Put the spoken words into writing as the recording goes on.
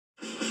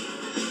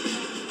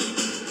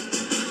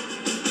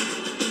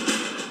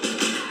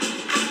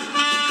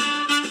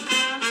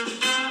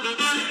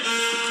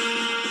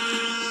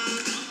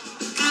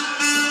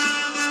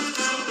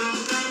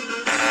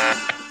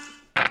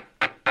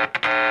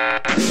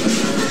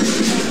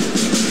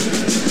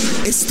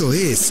Esto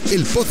es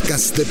el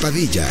podcast de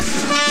Padilla,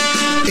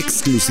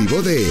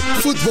 exclusivo de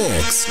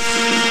Footbox.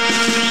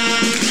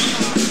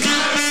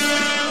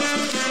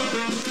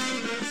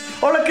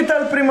 Hola, ¿qué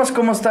tal, primos?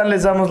 ¿Cómo están?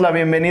 Les damos la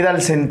bienvenida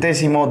al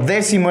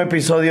 110º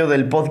episodio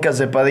del podcast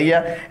de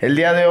Padilla. El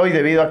día de hoy,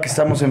 debido a que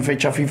estamos en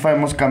fecha FIFA,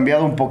 hemos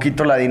cambiado un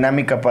poquito la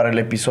dinámica para el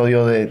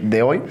episodio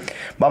de hoy.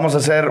 Vamos a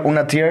hacer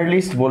una tier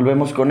list,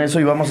 volvemos con eso,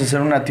 y vamos a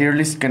hacer una tier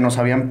list que nos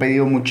habían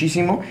pedido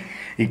muchísimo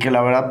y que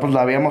la verdad pues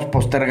la habíamos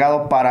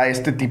postergado para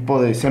este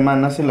tipo de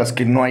semanas en las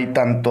que no hay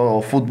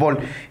tanto fútbol.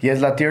 Y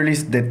es la tier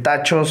list de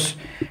tachos,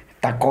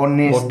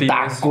 tacones,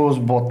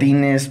 tacos,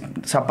 botines,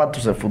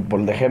 zapatos de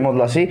fútbol,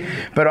 dejémoslo así.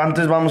 Pero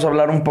antes vamos a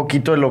hablar un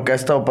poquito de lo que ha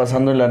estado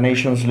pasando en la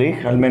Nations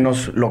League, al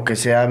menos lo que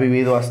se ha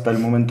vivido hasta el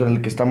momento en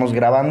el que estamos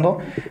grabando,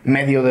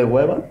 medio de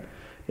hueva.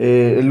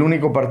 El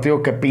único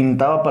partido que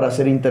pintaba para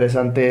ser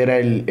interesante era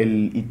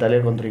el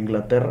Italia contra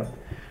Inglaterra,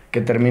 que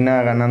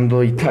termina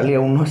ganando Italia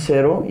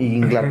 1-0 y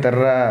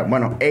Inglaterra,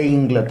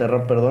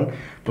 Inglaterra,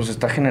 pues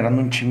está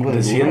generando un chingo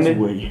de dudas,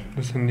 güey.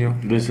 Descendió.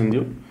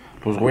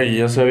 Pues, güey,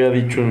 ya se había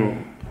dicho,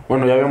 ya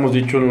habíamos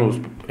dicho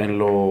en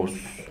los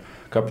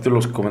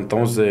capítulos que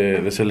comentamos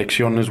de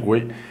selecciones,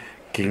 güey,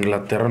 que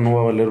Inglaterra no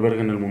va a valer verga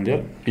en el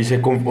Mundial. Y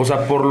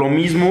por lo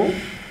mismo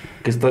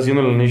que está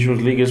haciendo la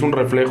Nations League, es un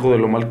reflejo de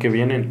lo mal que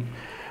vienen.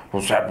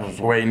 O sea,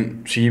 pues, güey,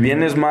 si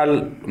vienes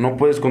mal, no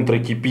puedes contra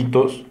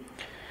equipitos.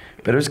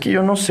 Pero es que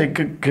yo no sé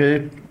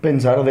qué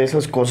pensar de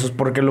esas cosas,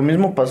 porque lo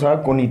mismo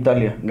pasaba con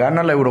Italia.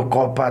 Gana la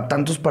Eurocopa,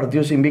 tantos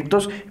partidos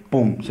invictos,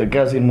 ¡pum!, se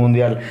queda sin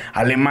Mundial.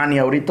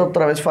 Alemania, ahorita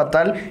otra vez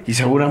fatal, y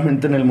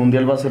seguramente en el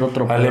Mundial va a ser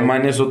otro.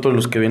 Alemania es otro de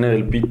los que viene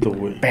del pito,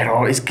 güey.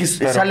 Pero es que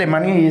es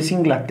Alemania y es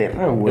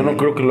Inglaterra, güey. Yo no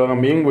creo que lo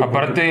hagan bien, güey.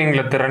 Aparte,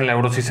 Inglaterra en la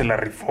Euro sí se la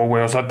rifó,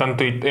 güey. O sea,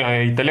 tanto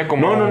Italia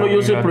como yo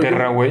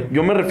Inglaterra, güey.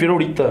 Yo me refiero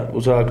ahorita, o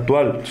sea,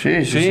 actual.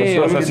 Sí, sí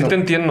te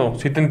entiendo,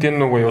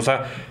 güey. O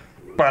sea,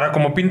 para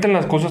como pintan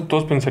las cosas,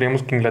 todos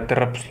pensaríamos que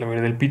Inglaterra pues le va a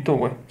ir del pito,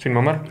 güey, sin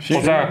mamar. Sí,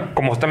 sea,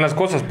 como están las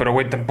cosas, pero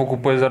güey,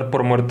 tampoco puedes dar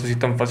por muerto así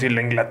tan fácil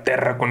a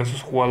Inglaterra con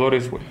esos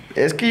jugadores, güey.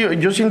 Es que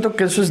yo siento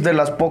que eso es de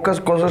las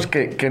pocas cosas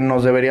que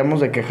nos deberíamos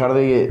de quejar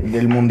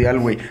del Mundial,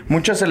 güey.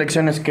 Muchas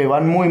selecciones que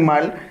van muy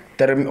mal,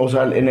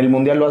 en el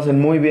Mundial lo hacen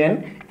muy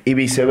bien y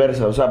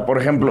viceversa. O sea, por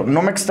ejemplo,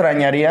 no me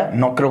extrañaría,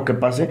 no creo que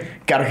pase,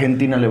 que a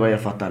Argentina le vaya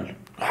fatal.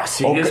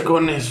 Sigues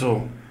con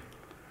eso.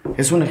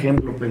 Es un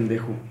ejemplo,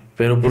 pendejo.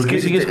 ¿Pero por qué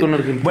sigues con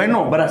Argentina?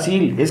 Bueno,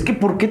 Brasil. Es que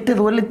 ¿por qué te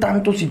duele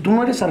tanto si tú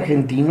no eres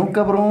argentino,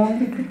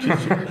 cabrón?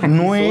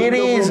 No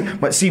eres.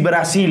 Si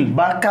Brasil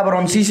va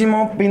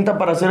cabroncísimo, pinta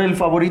para ser el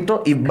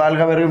favorito y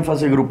valga ver en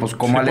fase de grupos,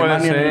 como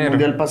Alemania en el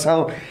Mundial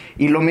pasado.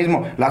 Y lo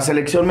mismo, la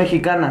selección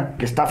mexicana,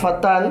 que está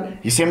fatal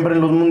y siempre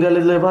en los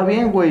mundiales le va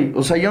bien, güey.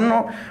 O sea, yo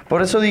no.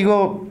 Por eso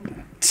digo,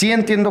 sí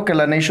entiendo que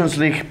la Nations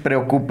League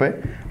preocupe.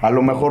 A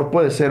lo mejor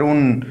puede ser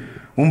un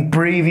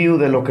preview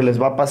de lo que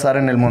les va a pasar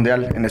en el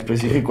Mundial, en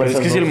específico. Pero es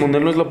que si el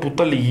Mundial no es la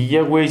puta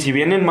liguilla, güey. Si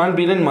vienen mal,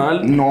 vienen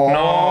mal.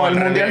 No, el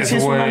Mundial sí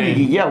es una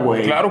liguilla,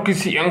 güey. Claro que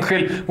sí,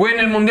 Ángel. Güey,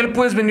 en el Mundial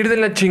puedes venir de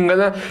la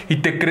chingada y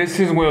te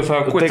creces, güey. O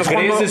sea, te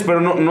creces,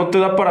 pero no te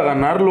da para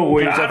ganarlo,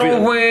 güey. Claro,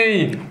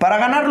 güey. Para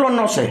ganarlo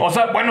no sé. O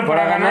sea, bueno,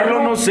 para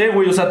ganarlo no sé,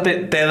 güey. O sea,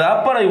 te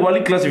da para igual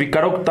y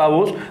clasificar a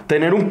octavos,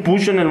 tener un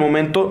push en el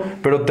momento,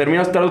 pero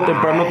terminas tarde o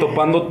temprano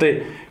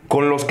topándote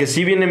con los que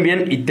sí vienen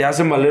bien y te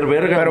hacen valer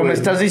verga, pero güey. Me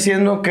estás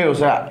diciendo que, o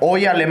sea,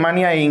 hoy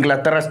Alemania e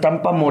Inglaterra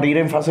están para morir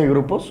en fase de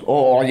grupos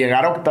o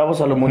llegar a octavos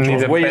a lo mucho.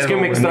 Güey, es que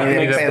me extraña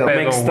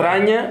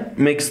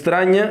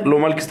lo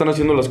mal que están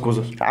haciendo las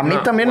cosas. A mí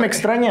también me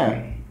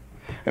extraña.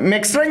 Me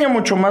extraña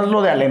mucho más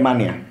lo de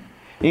Alemania.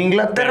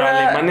 Inglaterra.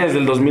 Pero Alemania desde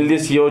el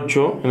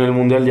 2018 en el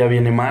Mundial ya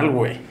viene mal,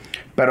 güey.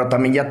 Pero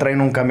también ya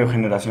traen un cambio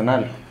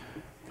generacional.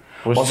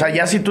 Pues o sea,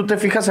 ya si tú te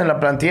fijas en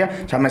la plantilla,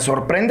 o sea, me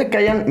sorprende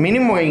que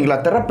mínimo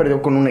Inglaterra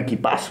perdió con un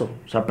equipazo.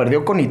 O sea,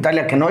 perdió con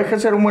Italia, que no deja de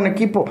ser un buen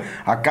equipo.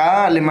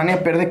 Acá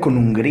Alemania pierde con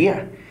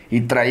Hungría.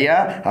 Y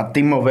traía a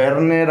Timo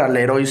Werner, al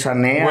Leroy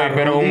Sané. Güey,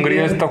 pero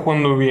Hungría está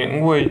jugando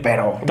bien, güey.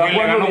 Pero le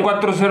ganó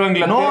 4-0 a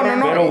Inglaterra.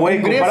 No. Pero,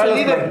 güey, compara las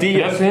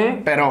plantillas. Ya sé.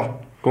 Pero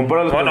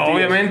compara las plantillas.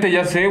 Obviamente,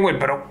 ya sé, güey.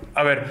 Pero,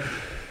 a ver,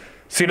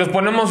 si nos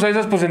ponemos a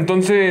esas, pues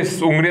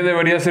entonces Hungría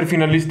debería ser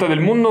finalista del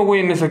mundo,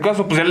 güey. En ese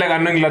caso, pues él le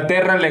ganó a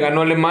Inglaterra, le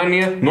ganó a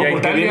Alemania. No, y a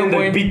porque Italia,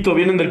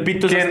 vienen del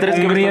pito esas tres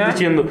que me están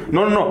diciendo.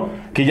 No.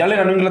 Que ya le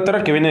ganó a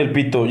Inglaterra, que viene del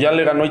pito. Ya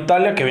le ganó a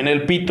Italia, que viene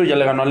del pito. Ya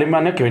le ganó a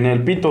Alemania, que viene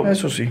del pito.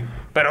 Eso sí.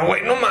 Pero,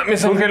 güey, no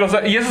mames, Ángel. O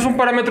sea, y eso es un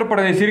parámetro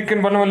para decir que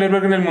van a valer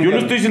verga en el Mundial. Yo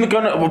no estoy diciendo que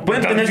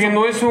pueden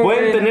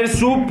tener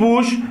su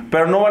push,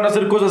 pero no van a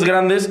hacer cosas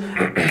grandes.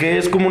 Que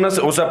es como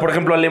o sea, por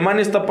ejemplo,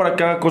 Alemania está para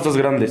que haga cosas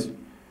grandes,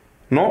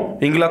 ¿no?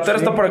 Inglaterra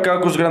está para que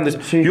haga cosas grandes.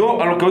 Sí. Yo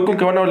a lo que voy con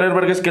que van a valer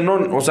verga es que no,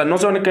 o sea, no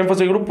se van a caer en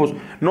fase de grupos.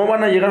 No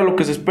van a llegar a lo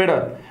que se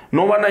espera.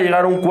 No van a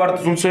llegar a un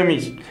cuartos, un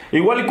semis.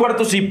 Igual y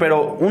cuartos sí,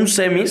 pero un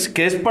semis,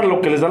 que es para lo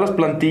que les da las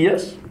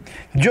plantillas.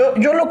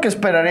 Yo lo que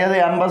esperaría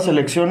de ambas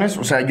selecciones,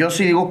 o sea, yo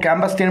sí digo que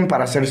ambas tienen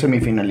para ser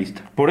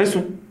semifinalista. Por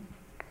eso.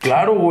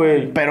 Claro,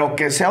 güey. Pero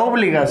que sea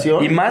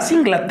obligación. Y más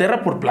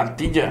Inglaterra por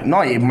plantilla.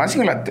 No, y más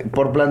Inglaterra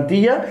por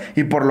plantilla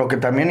y por lo que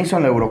también hizo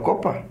en la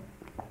Eurocopa.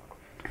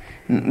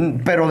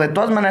 Pero de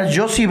todas maneras,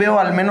 yo sí veo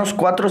al menos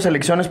 4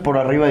 selecciones por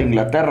arriba de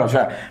Inglaterra. O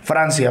sea,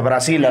 Francia,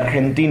 Brasil,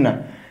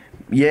 Argentina.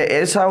 Y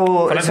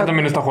Francia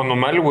también está jugando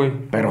mal, güey.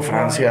 Pero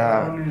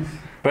Francia...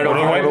 Pero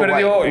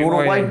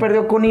Uruguay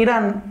perdió con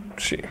Irán.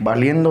 Sí.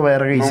 Valiendo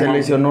verga. Y se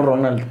lesionó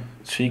Ronaldo.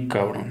 Sí,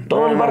 cabrón.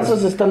 Todo el Barça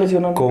se está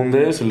lesionando.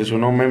 Koundé se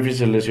lesionó, Memphis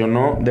se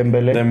lesionó,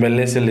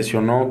 Dembélé se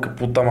lesionó, qué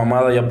puta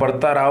mamada. Y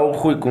aparte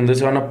Araujo y Koundé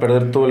se van a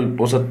perder todo el...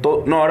 O sea,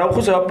 No,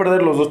 Araujo se va a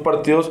perder los 2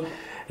 partidos,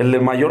 el de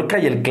Mallorca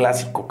y el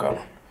Clásico,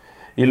 cabrón.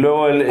 Y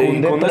luego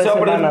Koundé se va a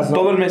perder, ¿no?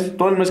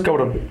 todo el mes,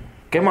 cabrón.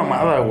 Qué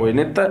mamada, güey.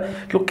 Neta,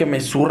 es lo que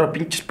me zurra.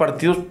 Pinches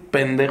partidos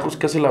pendejos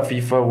que hace la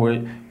FIFA,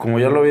 güey. Como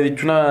ya lo había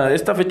dicho,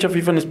 esta fecha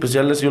FIFA en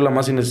especial ha sido la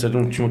más innecesaria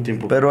en muchísimo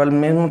tiempo. Pero al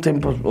mismo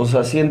tiempo, o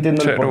sea, sí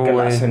entiendo el por qué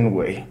la hacen,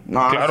 güey.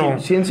 No, claro.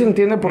 Sí se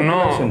entiende por qué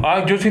la hacen.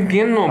 Yo sí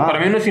entiendo. Para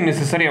mí no es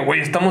innecesaria, güey.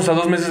 Estamos a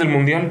 2 meses del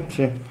Mundial.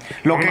 Sí.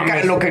 Lo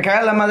que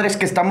caga la madre es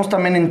que estamos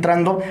también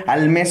entrando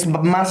al mes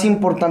más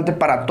importante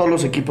para todos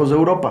los equipos de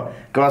Europa,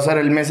 que va a ser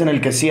el mes en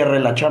el que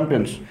cierre la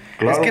Champions.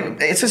 Claro. Es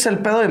que ese es el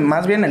pedo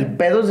más bien el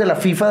pedo es de la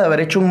FIFA de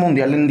haber hecho un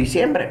Mundial en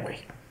diciembre, güey.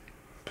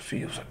 Pues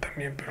sí, o sea,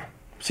 también, pero...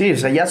 Sí, o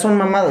sea, ya son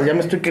mamadas, ya me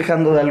estoy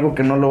quejando de algo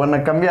que no lo van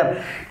a cambiar.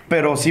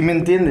 Pero sí me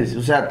entiendes,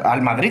 o sea,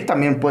 al Madrid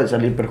también puede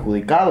salir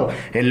perjudicado.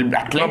 El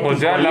Atlético... No,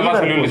 pues ya Lava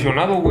salió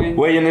lesionado, güey.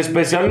 Güey, en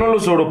especial no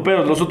los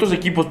europeos, los otros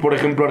equipos, por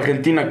ejemplo,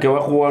 Argentina, que va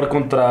a jugar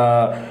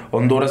contra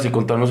Honduras y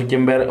contra no sé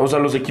quién ver. O sea,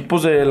 los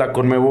equipos de la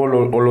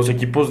Conmebol o los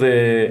equipos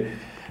de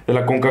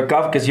la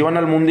CONCACAF que si van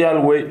al Mundial,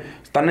 güey,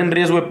 están en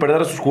riesgo de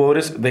perder a sus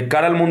jugadores de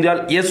cara al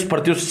Mundial. Y esos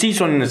partidos sí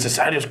son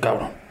innecesarios,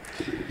 cabrón.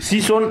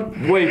 Sí son,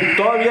 güey,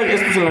 todavía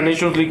estos en la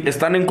Nations League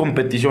están en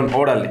competición,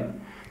 órale.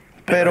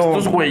 Pero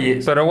estos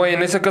güeyes... Pero, güey,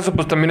 en ese caso,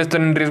 pues también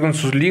están en riesgo en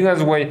sus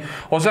ligas, güey.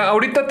 O sea,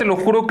 ahorita te lo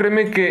juro,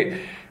 créeme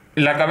que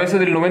la cabeza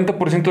del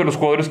 90% de los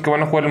jugadores que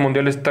van a jugar el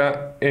Mundial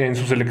está en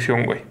su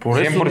selección, güey. Por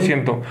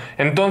 100%. Eso,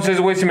 entonces,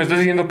 güey, si me estás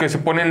diciendo que se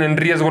ponen en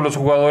riesgo los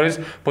jugadores,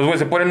 pues, güey,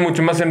 se ponen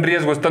mucho más en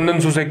riesgo estando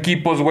en sus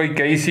equipos, güey,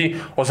 que ahí sí...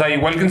 O sea,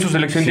 igual que en su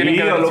selección tienen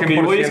que dar el 100%. Lo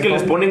que güey es que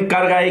les ponen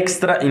carga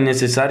extra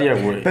innecesaria,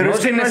 güey. Pero no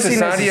es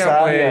innecesaria,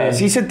 güey.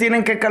 Sí se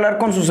tienen que calar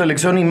con su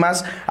selección y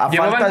más a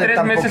falta de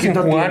tan poquito tiempo. Llevaban 3 meses sin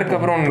jugar,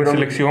 cabrón, en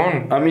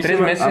selección. A mí 3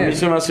 meses. A mí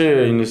se me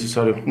hace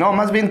innecesario. No,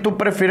 más bien tú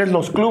prefieres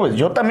los clubes.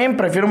 Yo también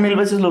prefiero 1000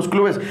 veces los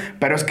clubes.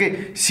 Pero es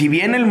que si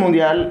viene el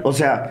Mundial, o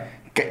sea...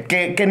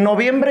 Que en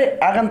noviembre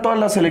hagan todas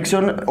las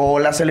selecciones o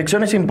las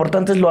selecciones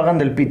importantes lo hagan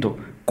del pito.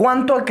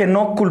 ¿Cuánto a que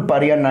no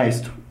culparían a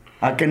esto?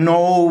 A que no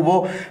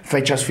hubo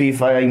fechas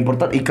FIFA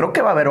importantes. Y creo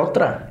que va a haber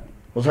otra.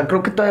 O sea,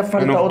 creo que todavía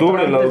falta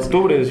otra. La de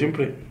octubre de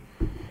siempre.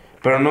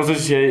 Pero no sé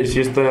si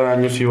este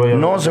año sí vaya a...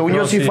 No, según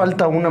yo sí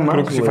falta una más.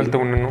 Creo que sí falta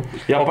una, ¿no?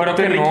 Y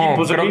aparte en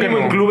equipos, el mínimo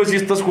en clubes sí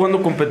estás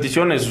jugando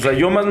competiciones. O sea,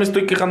 yo más me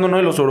estoy quejando no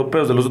de los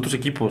europeos, de los otros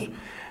equipos.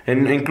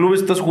 En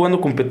clubes estás jugando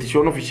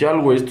competición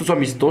oficial, güey. Estos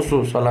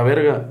amistosos, a la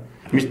verga.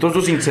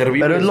 Amistosos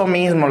inservibles. Pero es lo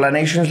mismo, la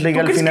Nations League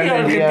al final del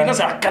día... ¿Crees que Argentina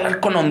se va a calar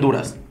con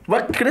Honduras?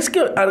 ¿Crees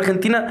que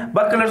Argentina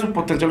va a calar su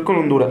potencial con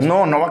Honduras?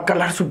 No va a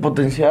calar su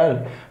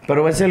potencial.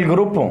 Pero es el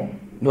grupo.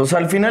 O sea,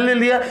 al final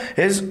del día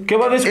es... ¿Qué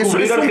va a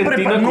descubrir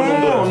Argentina con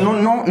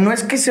Honduras? No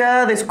es que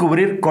sea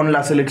descubrir con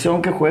la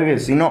selección que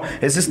juegues, sino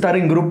es estar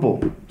en grupo.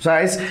 O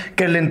sea, es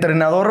que el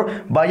entrenador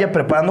vaya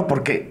preparando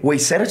porque, güey,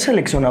 ser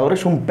seleccionador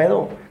es un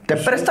pedo. Te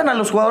prestan a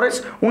los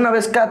jugadores una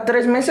vez cada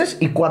 3 meses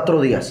y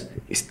 4 días.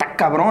 Está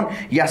cabrón.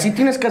 Y así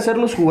tienes que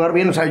hacerlos jugar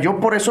bien. O sea, yo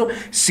por eso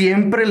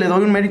siempre le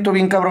doy un mérito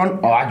bien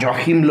cabrón a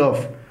Joachim Löw,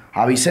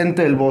 a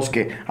Vicente del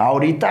Bosque,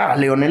 ahorita a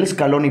Leonel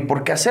Scaloni,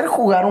 porque hacer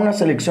jugar una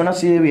selección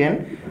así de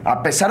bien,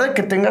 a pesar de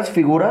que tengas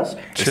figuras,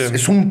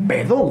 es un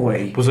pedo,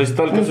 güey. Pues ahí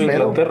está el caso de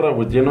Inglaterra,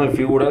 güey, lleno de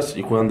figuras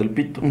y juegan del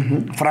pito.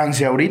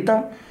 Francia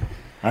ahorita,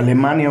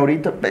 Alemania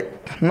ahorita,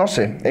 no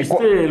sé.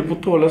 ¿Viste el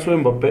puto golazo de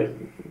Mbappé?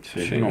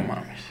 Sí. No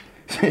mames.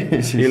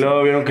 Sí. Y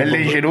luego vieron que el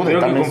de Giroud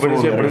en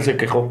conferencia de prensa se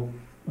quejó.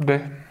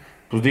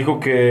 Pues dijo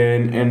que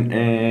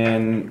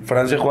en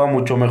Francia juega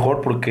mucho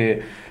mejor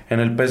porque en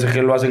el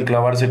PSG lo hacen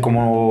clavarse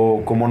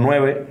como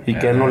 9 y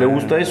que a él no le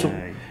gusta eso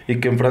y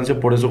que en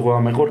Francia por eso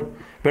juega mejor.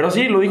 Pero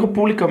sí, lo dijo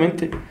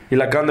públicamente. Y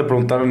le acaban de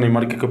preguntar a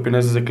Neymar qué opina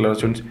de esas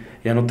declaraciones.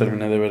 Ya no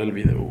terminé de ver el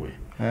video, güey.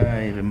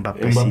 Ay,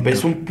 Mbappé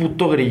es un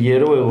puto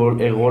grillero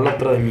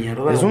ególatra de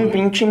mierda. Es un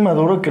pinche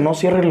inmaduro que no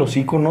cierra el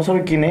hocico, no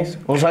sabe quién es.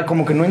 O sea,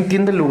 como que no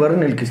entiende el lugar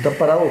en el que está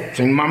parado.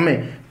 Sin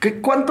mame.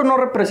 ¿Cuánto no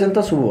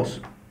representa su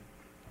voz?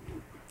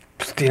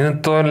 Pues tiene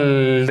todo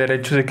el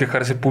derecho de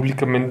quejarse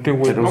públicamente,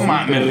 güey. No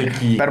mames,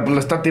 Ricky. Pero pues le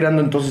está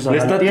tirando entonces a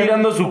Galtier. Le está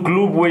tirando a su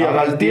club, güey, a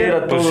Galtier,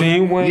 a todo. Pues sí,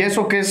 güey. ¿Y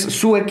eso que es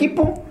su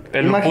equipo?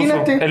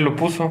 Imagínate. Él lo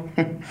puso.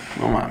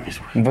 No mames,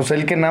 güey. Pues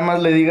él que nada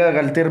más le diga a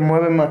Galtier,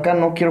 muéveme acá,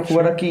 no quiero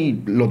jugar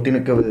aquí, lo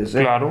tiene que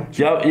obedecer. Claro.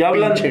 Ya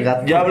hablando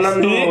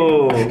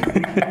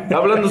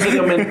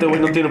seriamente,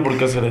 güey, no tiene por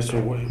qué hacer eso,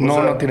 güey.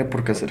 No tiene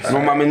por qué hacer eso. No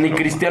mames, ni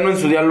Cristiano en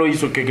su día lo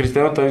hizo, que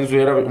Cristiano también en su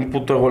día era un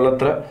puto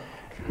ególatra.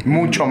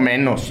 Mucho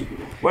menos.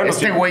 Bueno,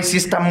 güey sí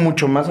está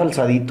mucho más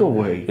alzadito,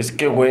 güey. Es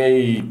que,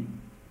 güey,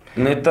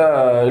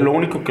 neta, lo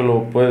único que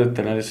lo puede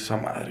detener es esa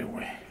madre,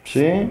 güey.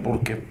 Sí.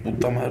 Porque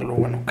puta madre lo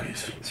bueno que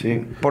es.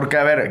 Sí, porque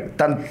a ver,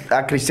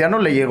 a Cristiano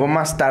le llegó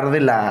más tarde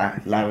la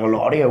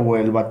gloria,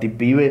 güey, el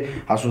batipibe,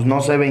 a sus,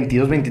 no sé,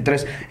 22,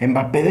 23.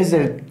 Mbappé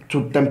desde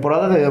su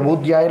temporada de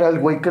debut ya era el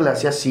güey que le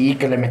hacía así,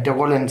 que le metió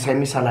gol en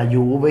semis a la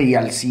Juve y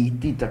al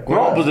City, ¿te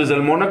acuerdas? No, pues desde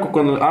el Mónaco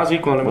cuando... sí,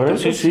 cuando le metió...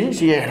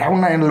 Sí, era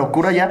una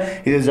locura ya.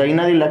 Y desde ahí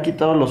nadie le ha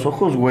quitado los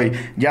ojos, güey.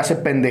 Ya se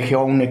pendejeó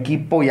a un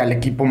equipo y al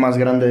equipo más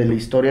grande de la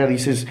historia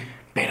dices,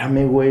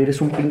 espérame, güey, eres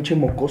un pinche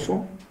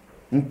mocoso.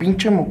 Un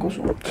pinche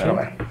mocoso. Pero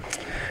bueno.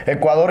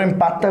 Ecuador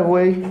empata,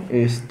 güey.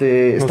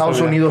 Estados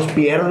Unidos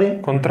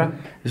pierde. ¿Contra?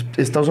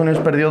 Estados Unidos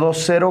perdió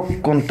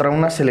 2-0 contra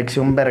una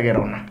selección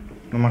verguerona.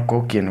 No me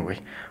acuerdo quién, güey.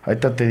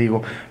 Ahorita te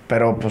digo.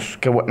 Pero, pues,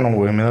 qué bueno,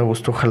 güey. Me da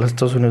gusto. Ojalá a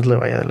Estados Unidos le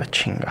vaya de la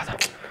chingada.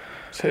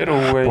 0,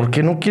 güey. ¿Por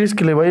qué no quieres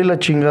que le vaya la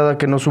chingada,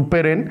 que nos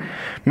superen?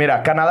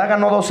 Mira, Canadá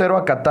ganó 2-0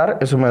 a Qatar,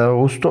 eso me da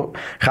gusto.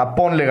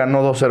 Japón le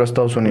ganó 2-0 a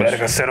Estados Unidos.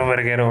 Verga, 0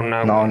 verguero,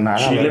 nada. No, nada.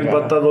 Chile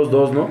empata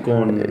 2-2, ¿no?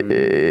 Con...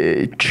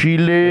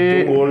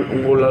 Chile...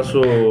 Un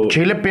golazo...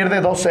 Chile pierde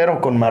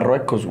 2-0 con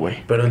Marruecos, güey.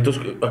 Pero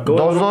entonces...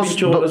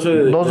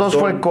 2-2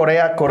 fue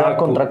Corea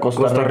contra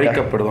Costa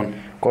Rica.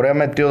 Perdón. Corea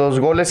metió 2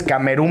 goles.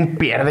 Camerún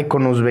pierde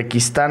con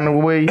Uzbekistán,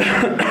 güey.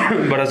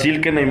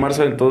 Brasil, que Neymar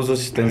se aventó 2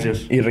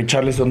 asistencias. Y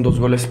Richarlison 2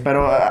 goles.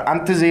 Pero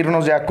antes de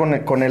irnos ya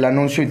con el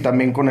anuncio y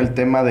también con el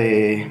tema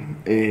de...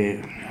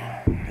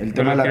 el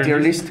tema de la tier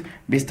list.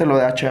 ¿Viste lo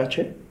de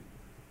HH?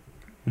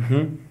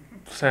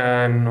 O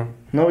sea, no.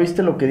 ¿No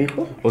viste lo que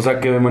dijo? O sea,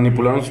 que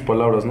manipularon sus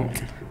palabras, ¿no?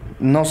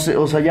 No sé,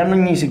 o sea, ya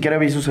ni siquiera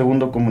vi su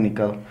segundo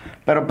comunicado.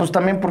 Pero pues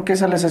también, ¿por qué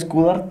sales a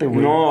escudarte,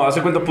 güey? No,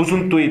 hace cuenta, puso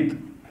un tweet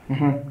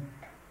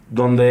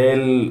donde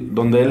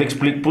él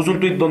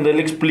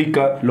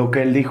explica lo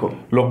que él dijo.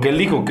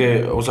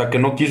 Que, o sea, que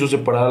no quiso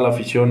separar a la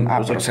afición. Ah,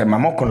 o sea, pero se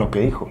mamó con lo que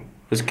dijo.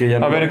 Es que ya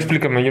no... A ver,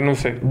 explícame, yo no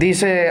sé.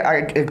 Dice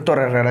Héctor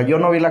Herrera, yo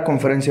no vi la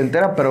conferencia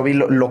entera, pero vi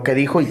lo que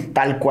dijo y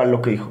tal cual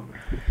lo que dijo.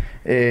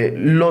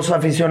 Los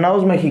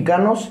aficionados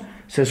mexicanos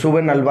se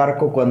suben al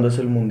barco cuando es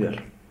el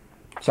Mundial.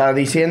 O sea,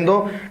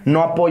 diciendo,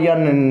 no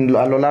apoyan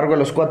a lo largo de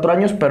los 4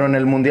 años, pero en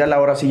el Mundial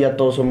ahora sí ya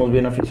todos somos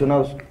bien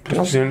aficionados.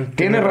 Pues sí,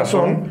 tiene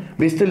razón.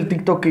 ¿Viste el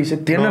TikTok que dice?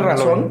 Tiene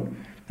razón,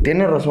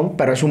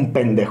 pero es un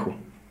pendejo.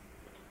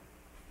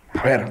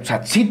 A ver, o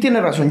sea, sí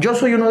tiene razón. Yo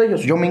soy uno de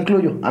ellos, yo me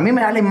incluyo. A mí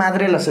me vale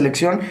madre la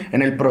selección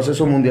en el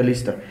proceso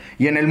mundialista.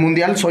 Y en el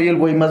mundial soy el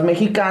güey más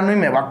mexicano y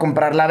me va a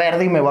comprar la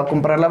verde y me va a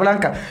comprar la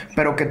blanca.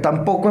 Pero que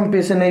tampoco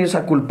empiecen ellos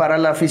a culpar a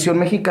la afición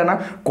mexicana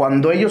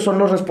cuando ellos son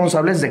los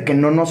responsables de que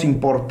no nos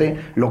importe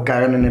lo que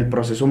hagan en el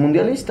proceso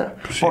mundialista.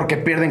 Sí. Porque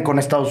pierden con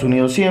Estados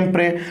Unidos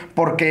siempre,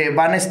 porque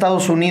van a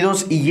Estados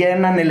Unidos y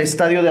llenan el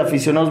estadio de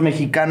aficionados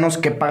mexicanos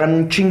que pagan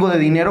un chingo de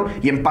dinero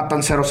y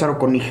empatan 0-0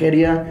 con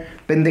Nigeria.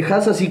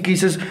 Pendejas así que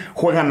dices,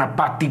 juegan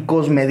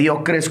apáticos,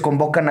 mediocres,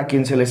 convocan a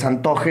quien se les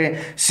antoje,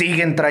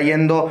 siguen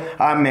trayendo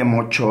a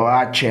Memo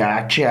Ochoa,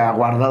 HH, a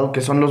Guardado, que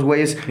son los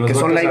güeyes que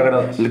son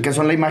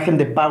la imagen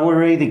de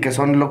Powerade y que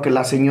son lo que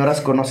las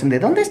señoras conocen de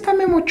 ¿dónde está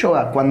Memo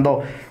Ochoa?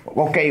 Cuando,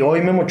 ok,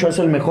 hoy Memo Ochoa es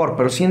el mejor,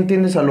 pero sí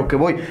entiendes a lo que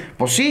voy.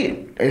 Pues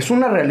sí, es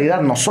una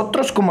realidad.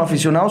 Nosotros como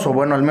aficionados, o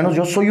bueno, al menos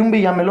yo soy un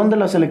villamelón de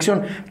la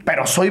selección,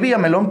 pero soy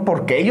villamelón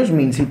porque ellos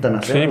me incitan a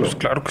hacerlo. Sí, pues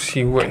claro que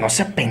sí, güey. Que no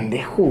sea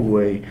pendejo,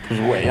 güey. Pues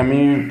güey, a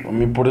mí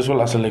por eso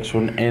la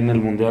selección en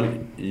el Mundial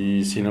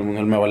y sin el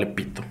Mundial me vale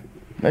pito.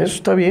 Eso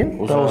está bien,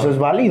 o sea, es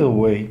válido,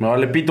 güey. Me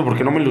vale pito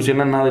porque no me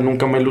ilusiona nada y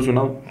nunca me he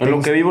ilusionado. En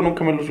lo que vivo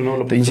nunca me he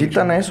ilusionado. Te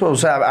incitan a eso, o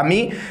sea, a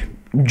mí,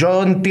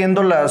 yo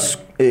entiendo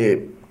las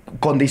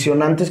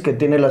condicionantes que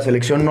tiene la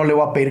selección. No le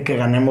voy a pedir que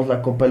ganemos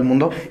la Copa del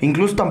Mundo.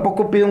 Incluso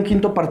tampoco pido un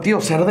quinto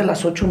partido. Ser de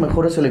las 8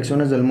 mejores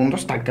selecciones del mundo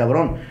está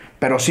cabrón.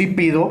 Pero sí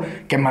pido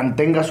que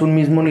mantengas un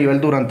mismo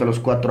nivel durante los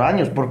 4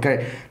 años.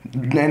 Porque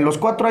en los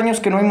 4 años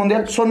que no hay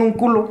Mundial son un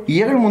culo. Y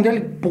llega el Mundial y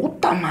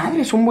puta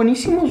madre, son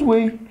buenísimos,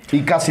 güey.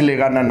 Y casi le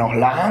ganan a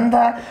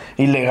Holanda.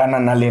 Y le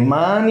ganan a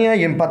Alemania.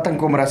 Y empatan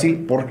con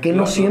Brasil. ¿Por qué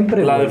no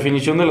siempre, La güey?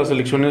 definición de las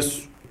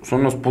selecciones...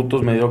 son los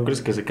putos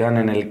mediocres que se quedan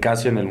en el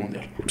casi en el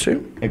Mundial.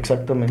 Sí,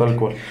 exactamente. Tal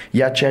cual.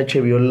 Y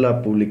HH vio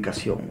la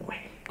publicación, güey.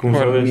 ¿Cómo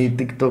sabes? Mi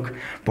TikTok.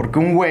 Porque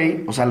un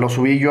güey, o sea, lo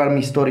subí yo a mi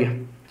historia.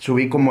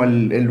 Subí como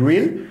el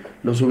reel,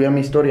 lo subí a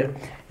mi historia.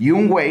 Y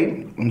un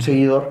güey, un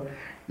seguidor,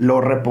 lo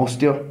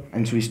reposteó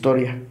en su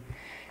historia.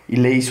 Y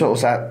le hizo, o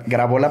sea,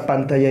 grabó la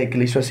pantalla de que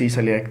le hizo así y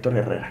salía Héctor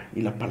Herrera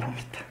y la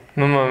palomita.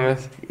 No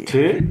mames.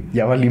 ¿Sí?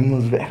 Ya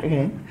valimos verga,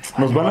 ¿eh?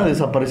 Nos van a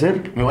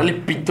desaparecer. Me vale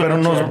pito. Pero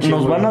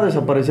nos van a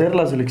desaparecer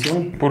la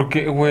selección. ¿Por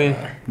qué, güey?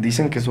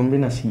 Dicen que son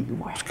bien así,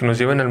 güey. Pues que nos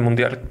lleven al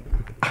Mundial.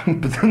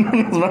 Pues no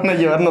nos van a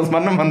llevar, nos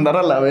van a mandar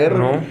a la verga.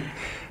 No.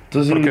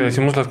 Entonces, Porque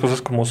decimos las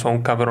cosas como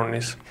son,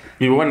 cabrones.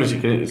 Y bueno, si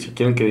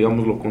quieren que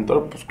digamos lo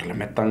contrario, pues que le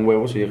metan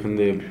huevos y dejen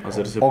de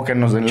hacerse... O que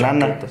nos den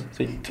lana.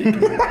 Sí.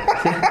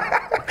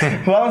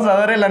 Vamos a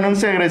dar el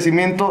anuncio de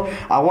agradecimiento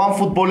a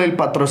OneFootball, el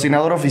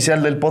patrocinador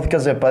oficial del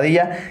podcast de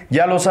Padilla.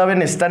 Ya lo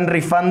saben, están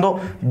rifando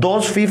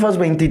 2 FIFAs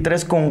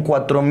 23 con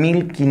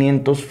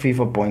 4,500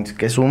 FIFA Points,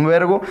 que es un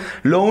vergo.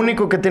 Lo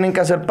único que tienen que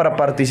hacer para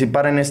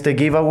participar en este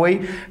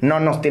giveaway, no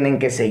nos tienen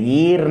que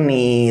seguir,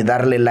 ni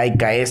darle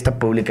like a esta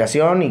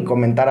publicación, ni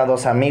comentar a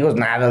 2 amigos,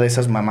 nada de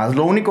esas mamás.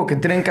 Lo único que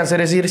tienen que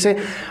hacer es irse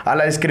a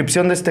la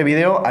descripción de este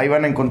video, ahí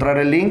van a encontrar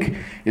el link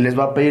y les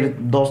va a pedir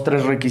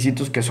 2-3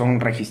 requisitos que son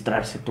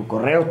registrarse, tu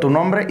correo, tu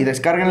nombre, y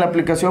descarguen la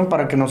aplicación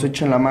para que nos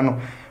echen la mano.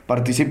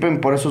 Participen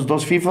por esos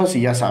 2 FIFAs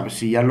y ya sabes,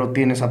 si ya lo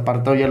tienes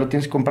apartado, ya lo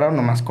tienes comprado,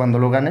 nomás cuando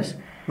lo ganes,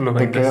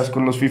 te quedas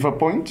con los FIFA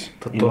Points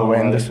y lo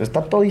vendes. Madre.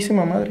 Está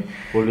todísima madre.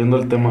 Volviendo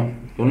al tema,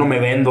 yo no me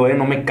vendo,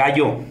 no me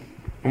callo.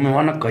 No me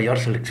van a callar,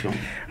 selección.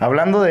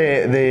 Hablando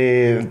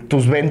de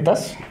tus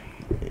ventas.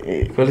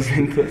 ¿Cuáles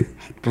ventas?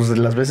 Pues de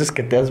las veces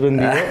que te has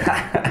vendido.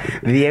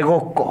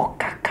 Diego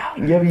Coca,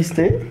 ¿ya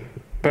viste?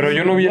 Pero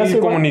yo no vi el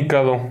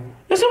comunicado.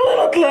 ¡Ya se va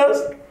del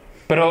Atlas!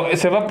 Pero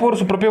 ¿se va por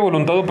su propia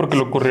voluntad o porque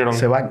lo corrieron?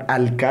 Se va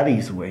al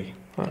Cádiz, güey.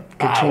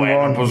 Qué chingón.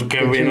 Bueno, pues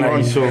qué bien chingón. la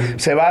hizo.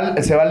 Se va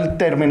al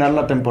terminar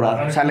la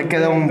temporada. O sea, le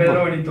queda un...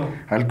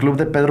 Al club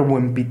de Pedro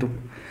Buenpito.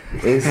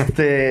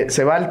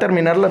 Se va al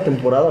terminar la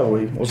temporada,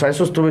 güey. O sea,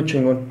 eso estuvo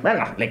chingón.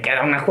 Bueno, le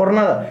queda una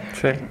jornada.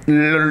 Sí.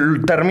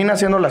 Termina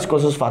haciendo las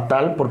cosas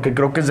fatal porque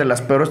creo que es de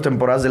las peores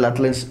temporadas del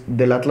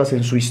Atlas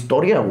en su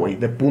historia, güey.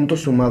 De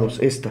puntos sumados,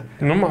 esta.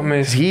 No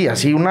mames. Sí,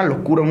 así una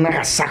locura, un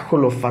agasajo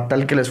lo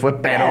fatal que les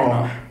fue,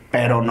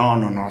 pero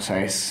no, o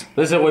sea, es...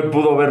 Ese güey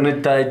pudo haber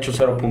neta hecho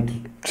 0 puntos.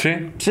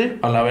 Sí.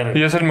 A la verga.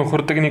 Y es el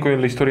mejor técnico de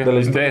la historia.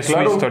 De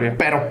su historia.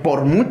 Pero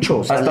por mucho,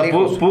 o sea, hasta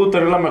pudo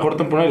tener la mejor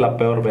temporada y la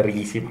peor,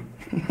 verguísima.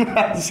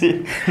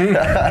 Sí.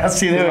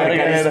 Así de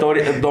verga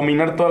historia,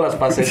 dominar todas las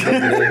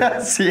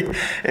facetas. Sí.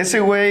 Ese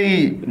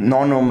güey,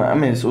 no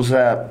mames, o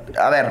sea,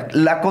 a ver,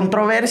 la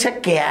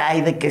controversia que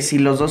hay de que si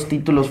los 2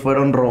 títulos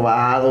fueron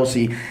robados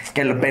y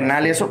que el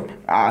penal y eso,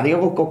 a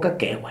Diego Coca,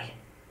 ¿qué, güey?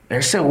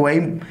 Ese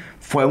güey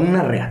fue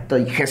una reata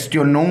y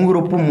gestionó un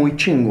grupo muy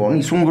chingón.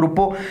 Hizo un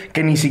grupo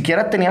que ni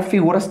siquiera tenía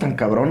figuras tan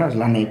cabronas,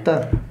 la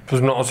neta.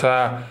 Pues no, o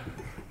sea,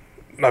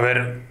 a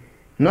ver.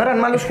 No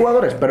eran malos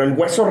jugadores, pero el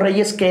Hueso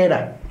Reyes, ¿qué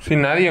era? Sí,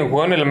 nadie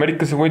jugó en el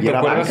América ese güey, ¿te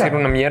acuerdas? Era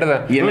una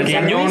mierda. Y en el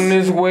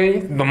Quiñones,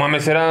 güey, no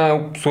mames,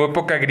 era su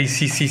época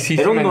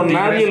grisisísima. Era un don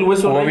nadie el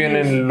Hueso Reyes. Bien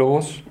en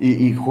Lobos.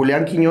 Y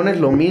Julián Quiñones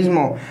lo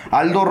mismo.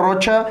 En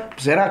Rocha,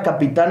 pues era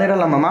capitán, era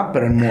la mamá,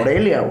 pero en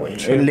Morelia, güey.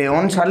 Sí. El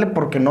León sale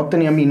porque no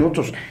tenía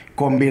minutos.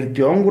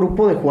 Convirtió a un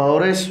grupo de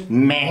jugadores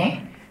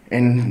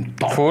en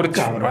top, Furch,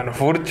 cabrón. bueno,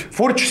 Furch.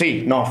 Furch,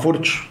 sí. No,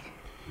 Furch.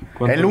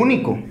 El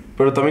único.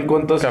 Pero también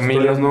cuántas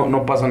historias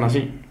no pasan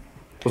así.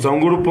 O sea,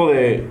 un grupo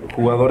de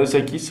jugadores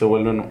X se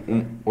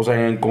vuelven, o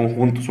sea, en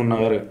conjunto es una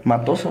verga.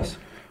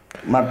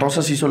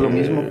 Matosas hizo lo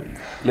mismo.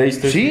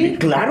 ¿Leicester? Sí,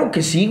 claro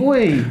que sí,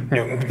 güey.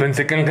 Yo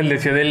pensé que Ángel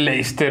decía del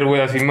Leicester,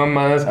 güey, así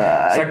mamadas.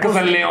 Sacas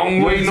al León,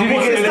 güey. No,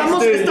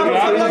 estamos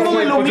hablando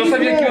de lo mismo. Yo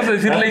sabía que ibas a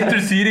decir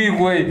Leicester City,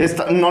 güey.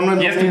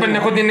 No y este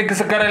pendejo tiene que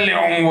sacar al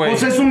León, güey.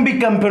 Pues es un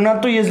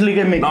bicampeonato y es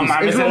Liga MX. No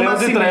mames, el León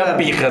sí traía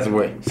pijas,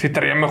 güey. Sí,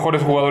 traía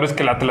mejores jugadores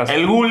que el Atlas.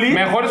 El Gulli.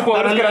 Mejores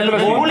jugadores que el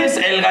Atlas. El Gulli,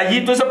 el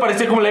gallito, ese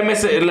parecía como la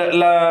MS,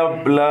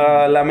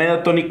 la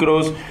media Toni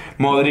Kroos,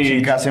 Modric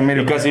y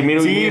Casemiro.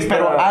 Sí,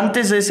 pero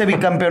antes de ese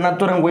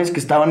bicampeonato eran güeyes que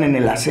estaban en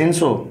el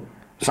ascenso.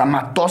 O sea,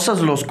 Matosas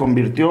los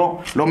convirtió.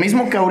 Lo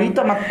mismo que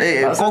ahorita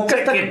Coca.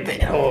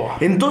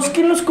 Entonces,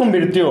 ¿quién los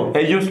convirtió?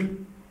 Ellos.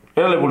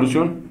 Era la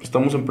evolución.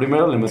 Estamos en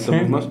primera, le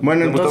metemos más.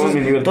 Bueno, entonces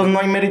no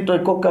hay mérito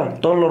de Coca.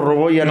 Todo lo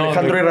robó y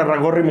Alejandro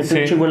Irarragorri metió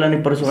un chingo de lana y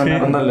por eso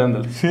ganaron.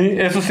 Ándale. Sí,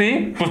 eso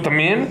sí. Pues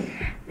también.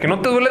 Que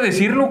no te duele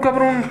decirlo,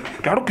 cabrón.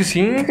 Claro que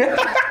sí.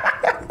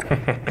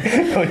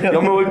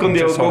 Yo me voy con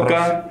Diego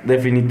Coca,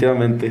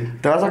 definitivamente.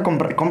 Te vas a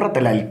comprar,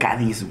 cómpratela al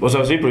Cádiz, güey. O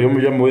sea, sí, pero yo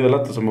ya me voy de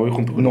lata, o sea, me voy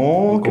junto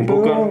con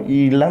Coca.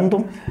 ¿Y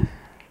Lando?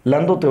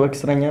 ¿Lando te va a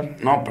extrañar?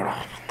 No, pero...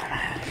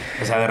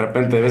 O sea, de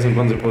repente, de vez en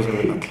cuando se puede ser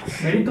del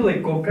Atlas. Mérito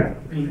de Coca,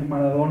 el de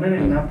Maradona en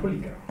el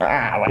Napoli,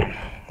 cabrón.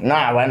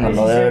 Bueno,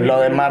 lo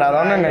de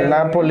Maradona en el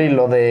Napoli,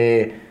 lo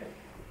de...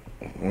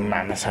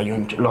 Mames,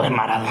 lo de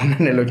Maradona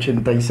en el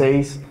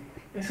 86.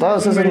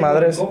 Todas esas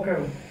madres. Coca,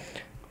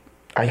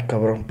 ay,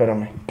 cabrón,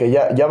 espérame. Que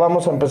ya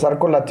vamos a empezar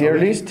con la tier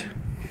list.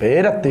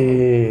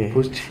 Espérate.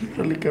 Pues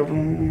chíngale,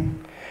 cabrón.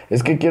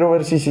 Es que quiero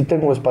ver si sí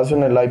tengo espacio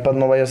en el iPad.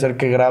 No vaya a ser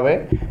que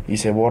grabe y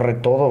se borre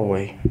todo,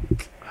 güey.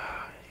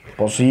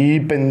 Pues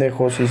sí,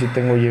 pendejo. Sí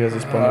tengo gigas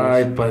disponibles.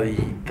 Ay,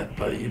 Padita.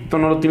 Esto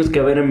no lo tienes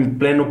que ver en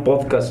pleno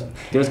podcast.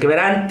 Tienes que ver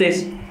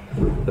antes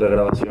de la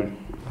grabación.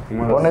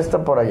 Pon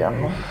esta por allá,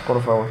 ¿no?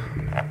 Por favor.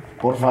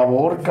 Por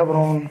favor,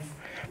 cabrón.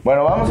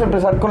 Bueno, vamos a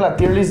empezar con la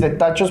tier list de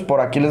Tachos.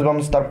 Por aquí les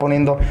vamos a estar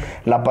poniendo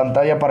la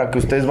pantalla para que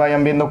ustedes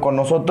vayan viendo con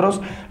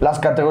nosotros. Las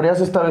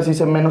categorías, esta vez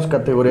hice menos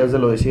categorías de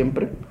lo de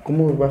siempre.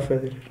 ¿Cómo va,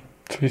 Feder?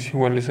 Sí, es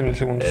igual, es en el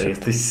segundo set.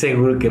 Estoy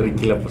seguro que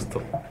Ricky la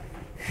apostó.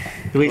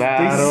 Güey,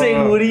 claro. Estoy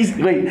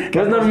segurísimo. Güey,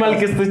 no es normal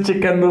que estés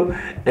checando.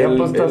 ¿Qué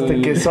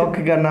apostaste? ¿Que Sok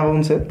ganaba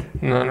un set?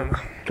 No.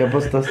 ¿Qué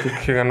apostaste?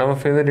 Que ganaba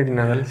Federer y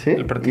Nadal. ¿Sí?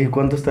 El partido. ¿Y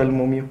cuánto está el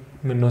momio?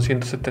 Menos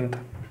 170.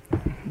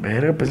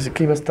 Verga, pensé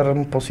que iba a estar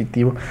en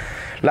positivo.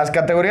 Las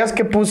categorías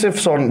que puse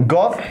son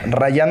God,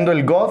 rayando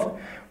el God,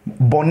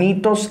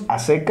 bonitos a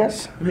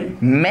secas,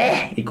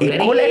 me y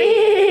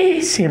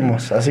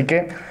culerísimos. Así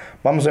que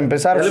vamos a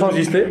empezar. ¿Ya le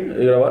pusiste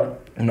a grabar?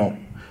 No.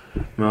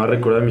 Me va a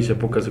recordar mis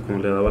épocas de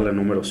cuando le daba la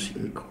número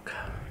 5,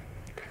 cabrón.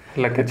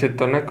 La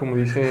cachetona, como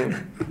dice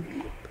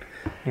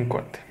un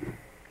cuate.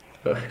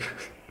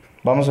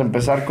 Vamos a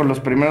empezar con los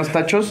primeros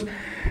tachos.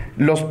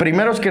 Los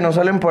primeros que nos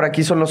salen por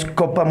aquí son los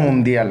Copa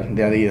Mundial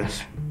de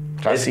Adidas.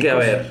 Es que, a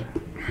ver,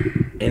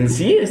 en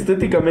sí,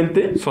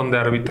 estéticamente... Son de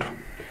árbitro.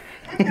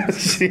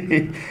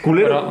 Sí.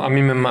 Culero. Pero a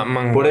mí me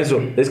maman. Por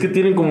eso, es que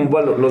tienen como un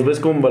valor, los ves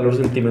como un valor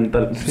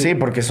sentimental. Sí,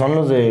 porque son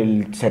los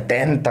del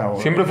 70. O...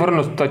 Siempre fueron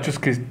los tachos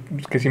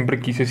que siempre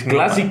quise. Sin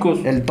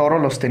Clásicos. El Toro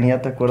los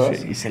tenía, ¿te acuerdas?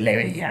 Sí. Y se le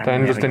veía.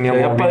 También los tenía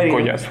Sería Bobby padre. y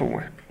Collazo,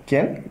 güey.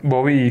 ¿Quién?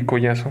 Bobby y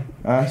Collazo.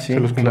 Ah, sí, Se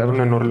los compraron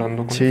en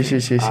Orlando. Sí,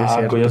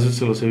 cierto. Collazos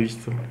se los he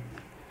visto.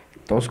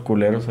 Todos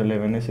culeros se le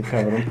ven ese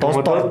cabrón.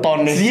 Como Todos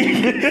tortones.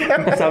 Sí.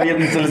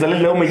 Sabiendo, se les sale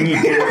el dedo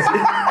meñique.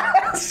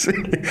 Sí.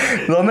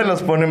 ¿Dónde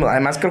los ponemos?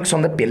 Además creo que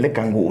son de piel de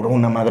canguro,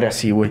 una madre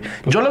así, güey.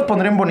 Yo los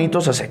pondré en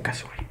bonitos a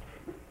secas,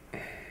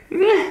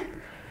 güey.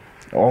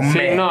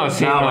 Hombre.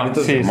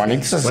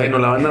 Bonitos a secas. Bueno,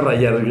 la van a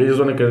rayar. Ellos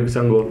van a querer que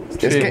sean God.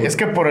 Es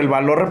que por el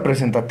valor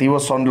representativo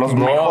son los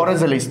mejores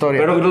de la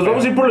historia. Pero nos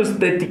vamos a ir por lo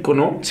estético,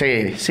 ¿no?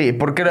 Sí,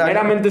 porque era...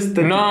 Meramente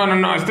estético.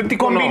 No,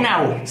 estético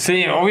Combinado. no.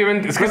 Sí,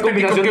 obviamente. Es que Una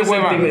estético, combinación,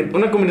 qué hueva.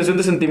 una combinación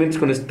de sentimientos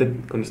con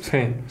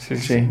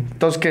Sí.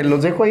 Entonces, ¿qué?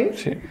 ¿Los dejo ahí?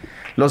 Sí.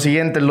 Lo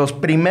siguiente, los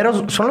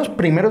primeros... Son los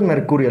primeros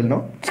Mercurial,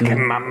 ¿no? Qué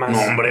mamas. No,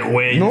 hombre,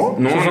 güey. ¿No?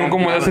 Esos son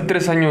como de hace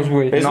 3 años,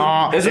 güey.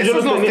 Esos yo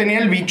los tenía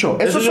el bicho.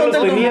 Esos yo son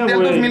los del tenía, Mundial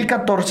güey.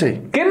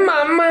 2014. ¡Qué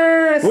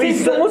mamas! Güey, ¿Sí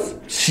está- somos?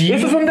 Sí.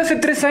 Esos son de hace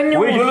 3 años.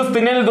 Güey, yo los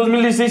tenía en el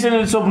 2016 en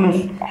el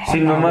Sopnus.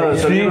 Sin mamadas,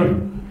 sí.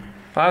 salieron.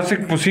 Ah, sí,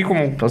 pues sí, como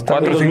Entonces,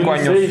 4 o 5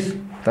 años. 2016.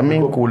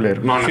 También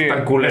cooler. No, no Sí,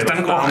 están culeros.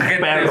 están ojetes,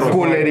 perros.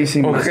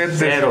 Culerísimos. Ojetes.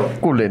 Cero.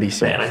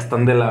 Culerísimos. Pero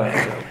están de la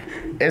verga.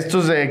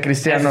 Estos de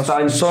cristianos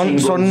Están son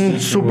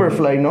chingoncísimos.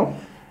 Superfly, ¿no?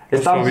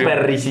 Estaban obvio.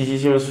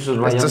 perricisísimos esos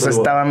rayando Estos el God.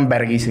 estaban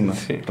verguísimos.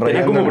 Sí.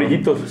 Tenían como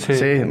brillitos.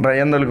 Sí,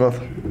 rayando el God.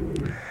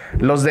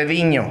 Los de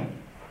Diño.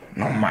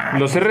 No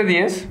mames. Los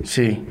R10.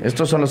 Sí,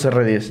 estos son los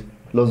R10.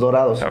 Los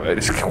dorados. A ver,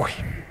 es que, güey.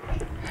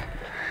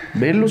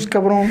 Velos,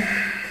 cabrón.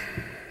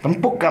 Tan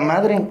poca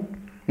madre.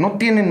 No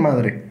tienen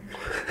madre.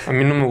 A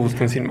mí no me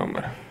gustan sin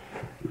mamar.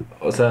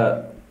 O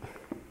sea,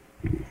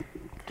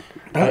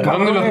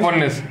 ¿Dónde los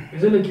pones?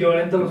 Es el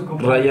equivalente a los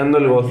copas. Rayando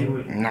el God. Sí,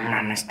 güey. No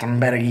mames, están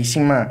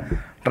verguísima.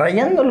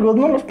 Rayando el God,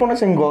 ¿no los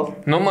pones en God?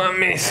 No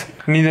mames,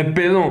 ni de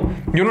pedo.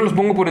 Yo no los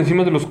pongo por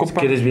encima de los copas.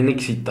 que eres bien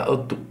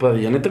excitado tú,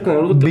 Padilla. Neta, con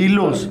algo te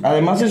Vilos.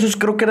 Además, esos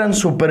creo que eran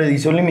super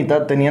edición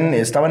limitada.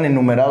 Estaban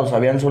enumerados,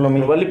 habían solo Me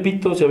 1000. vale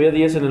pito si había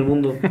 10 en el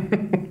mundo.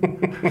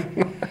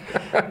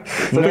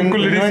 No, Están no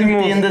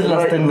culerísimos. entiendes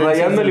las tendencias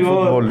Rayando del el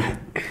God. fútbol.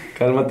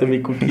 Cálmate,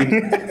 mi cookie.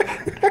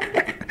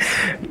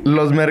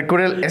 Los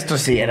Mercurial,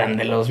 estos sí eran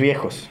de los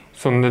viejos.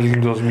 Son del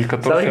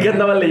 2014. ¿Saben qué ¿no?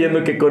 andaba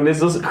leyendo? Que con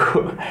esos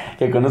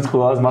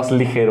jugabas más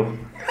ligero.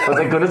 O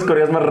sea, con esos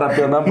corrías más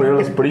rápido, andaban poniendo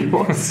los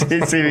primos.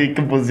 Sí, vi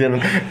que pusieron.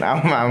 No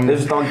mames.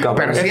 Esos estaban cabrones.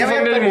 Pero sí Esos son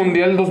había del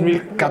Mundial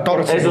 2014.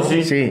 14. Eso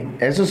sí. Sí,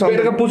 esos son.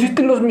 Verga,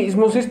 pusiste los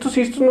mismos. Estos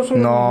y estos no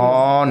son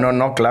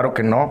No, claro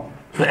que no.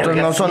 Estos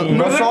no son, sí.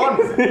 no son.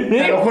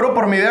 Te lo juro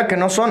por mi vida que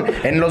no son.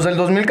 En los del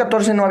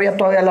 2014 no había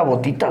todavía la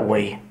botita,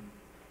 güey.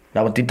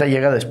 La botita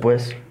llega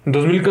después.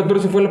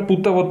 2014 fue la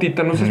puta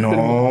botita, no sé si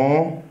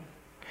No.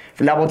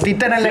 La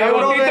botita era el La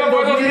euro botita del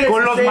fue 2016.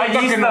 Con los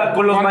Mayista,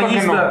 con los ¿Cuánto que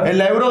Mayista.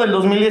 El euro del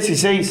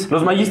 2016.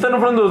 Los Mayista no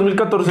fueron de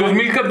 2014.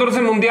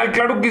 2014 Mundial,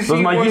 claro que sí.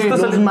 Los mayistas-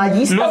 güey. Los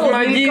Mayistas Los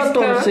Mayistas.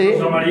 2014.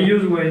 Los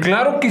amarillos, güey.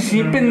 Claro que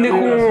sí, pendejo.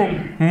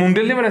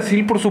 Mundial de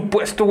Brasil, por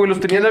supuesto, güey. Los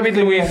tenía David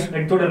Luiz.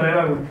 Héctor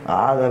Herrera, güey.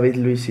 Ah, David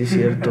Luiz, sí,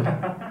 cierto.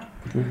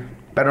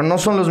 Pero no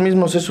son los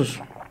mismos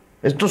esos.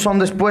 Estos son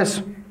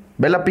después.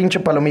 Ve la pinche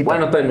palomita.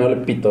 Bueno, también me vale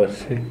pito.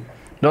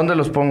 ¿Dónde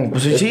los pongo?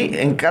 Pues sí,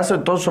 en caso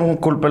de todos son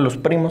culpa de los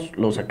primos.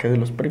 Los saqué de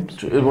los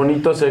primos. Es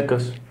bonito a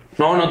secas.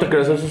 No, no te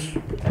creas esos.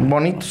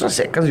 Bonitos a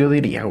secas, yo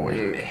diría, güey.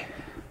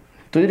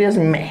 Tú dirías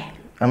me.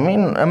 A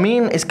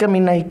mí, es que a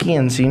mí Nike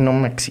en sí no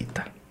me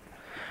excita.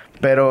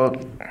 Pero,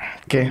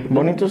 ¿qué?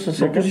 ¿Bonitos a No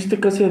secas? pusiste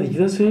casi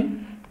Adidas,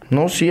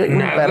 No, sí, hay un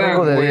Nada,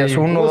 vergo de güey. días.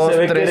 1, ¿Cómo se 2,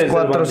 ve que 3, eres del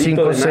 4, bandito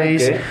 5, de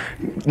 6. Nike,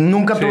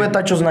 Nunca Sí. tuve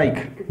tachos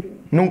Nike.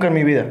 Nunca en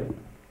mi vida.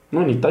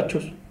 No, ni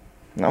tachos.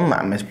 No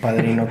mames,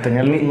 padrino.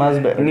 Tenía los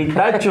más verdes. Ni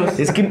tachos.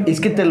 Es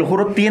que te lo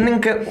juro,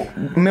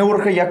 me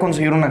urge ya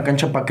conseguir una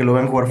cancha para que lo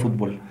vean jugar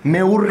fútbol.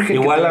 Me urge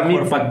Igual que a mí,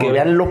 jugar para fútbol. que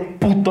vean lo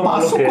puto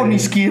malo Paso que con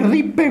eres. izquierda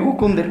y pego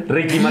con derecha.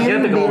 Ricky,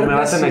 imagínate cómo me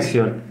vas en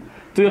acción.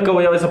 Tú y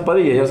acabo ya ves a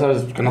Padilla, ya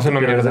sabes que no Es se una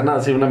pierdes de mierda.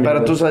 nada, sí, una mierda.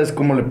 Pero tú sabes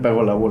cómo le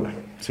pego la bola.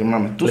 Sí,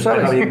 mames. Tú Le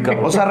sabes. pega bien,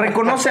 cabrón. O sea,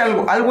 reconoce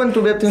algo. Algo en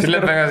tu vida tienes Sí le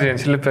que pegas bien,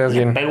 sí le pegas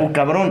bien. pego,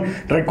 cabrón.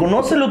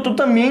 Reconócelo tú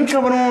también,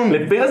 cabrón.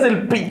 Le pegas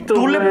del pito,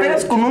 Tú le güey.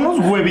 pegas con unos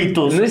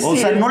huevitos. No es o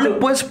sea, no cierto. le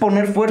puedes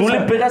poner fuerza. Tú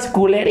le pegas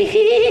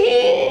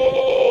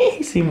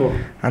culerísimo.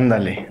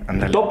 Ándale.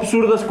 Top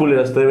zurdas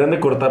culeras, te deberían de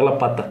cortar la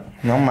pata.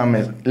 No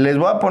mames. Les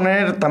voy a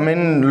poner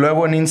también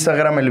luego en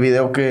Instagram el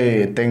video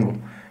que tengo.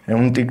 En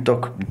un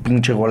TikTok,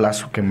 pinche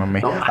golazo que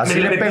mamé. No, así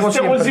le pego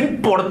siempre. Gol sin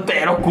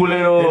portero,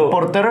 culero. El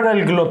portero era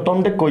el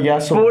glotón de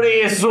Collazo. Por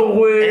eso,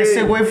 güey.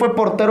 Ese güey fue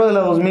portero de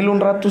la 2000 un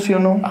rato, ¿sí o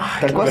no?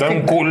 ¿Te acuerdas? Era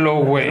un culo,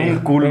 güey. Era un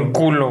culo. Un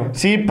culo.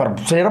 Sí, pero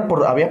pues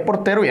había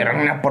portero y era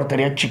una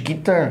portería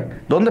chiquita.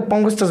 ¿Dónde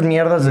pongo estas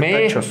mierdas de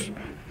Tachos?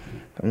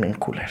 También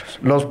culeros.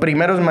 Los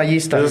primeros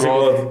mallistas.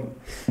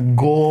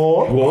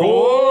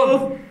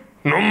 God.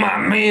 No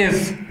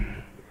mames.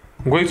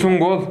 Güey, son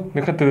God.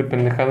 Déjate de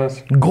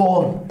pendejadas.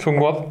 God. Son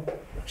God.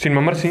 Sin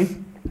mamar,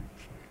 sí.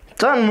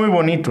 Estaban muy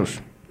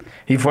bonitos.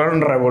 Y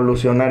fueron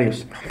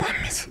revolucionarios. No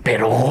mames.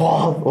 Pero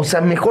God. O sea,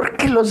 mejor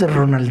que los de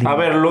Ronaldinho. A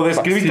ver, lo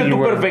describiste Fácil, tú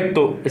güey.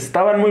 Perfecto.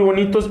 Estaban muy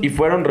bonitos y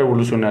fueron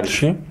revolucionarios.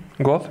 Sí.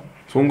 God.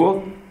 ¿Son God?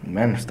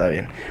 Bueno, está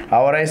bien.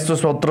 Ahora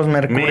estos otros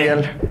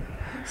Mercurial.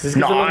 Es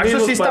que son No, los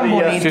esos mismos, sí están Padilla.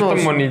 bonitos. Sí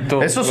están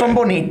bonitos, Esos güey. son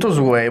bonitos,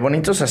 güey.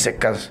 Bonitos a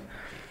secas.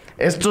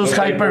 Estos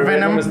Los Hyper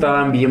Venom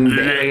estaban bien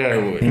verga,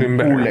 güey. Bien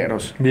verga.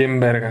 culeros. Bien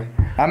verga.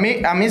 A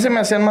mí se me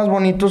hacían más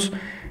bonitos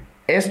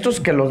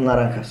estos que los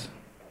naranjas.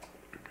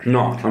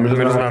 No, a mí Los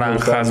me naranjas,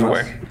 gustaban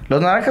güey. más.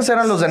 Los naranjas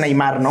eran los de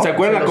Neymar, ¿no? ¿Se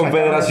acuerdan Se la los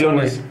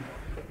Confederaciones?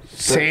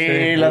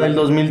 Sí, la del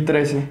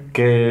 2013.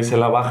 Que se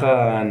la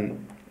bajan...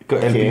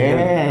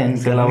 ¿Quién?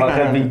 Se la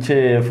baja el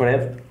pinche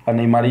Fred a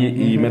Neymar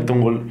y mete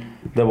un gol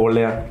de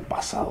volea.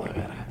 Pasado de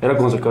verga. Era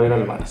cuando se acabó de ir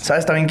al Barça.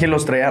 ¿Sabes también quién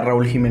los traía?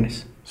 Raúl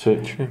Jiménez. Sí.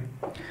 Sí.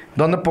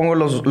 ¿Dónde pongo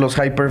los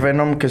Hyper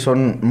Venom que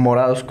son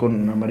morados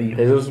con amarillo?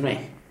 Esos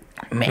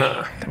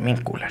También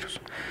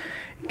culeros.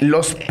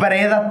 Los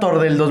Predator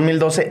del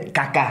 2012,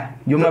 Kaká.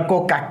 Yo me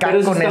acuerdo Kaká Pero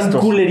esos con están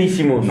estos.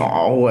 culerísimos.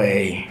 No,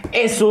 güey.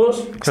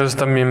 Esos... Esos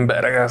están bien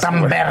vergas. Tan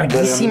güey.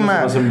 verguísima.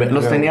 Verga, no se me hacen verga,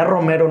 Los tenía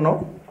Romero,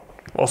 ¿no?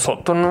 O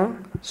Soto, ¿no?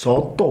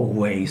 Soto,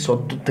 güey.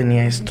 Soto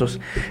tenía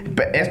estos.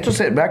 Estos,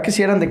 ¿verdad que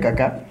sí eran de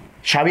Kaká?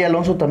 Xavi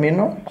Alonso también,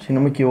 ¿no? Si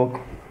no me equivoco.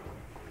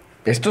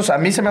 Estos a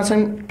mí se me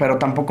hacen, pero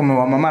tampoco me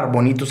va a mamar,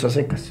 bonitos a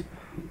secas.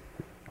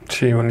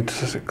 Sí,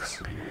 bonitos a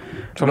secas.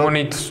 Son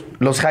bonitos.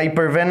 Los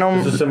Hyper Venom.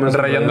 Esos se me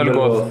hacen Rayando el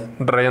God. God.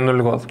 Rayando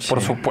el God. Por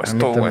Sí,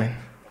 supuesto, a mí güey.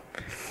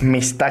 también.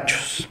 Mis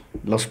Tachos.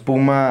 Los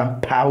Puma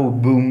Pow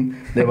Boom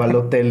de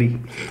Balotelli.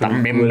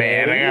 Están bien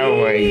verga,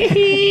 güey.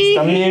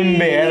 Están bien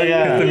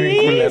verga. Están bien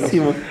culeros.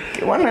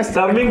 Qué bueno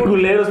están. Están bien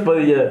culeros,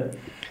 Padilla.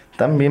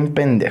 Están bien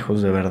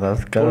pendejos, de verdad.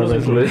 Cada Unos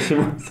vez.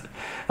 culerísimos.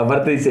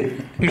 Aparte dice,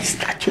 mis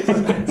tachos.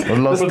 Pues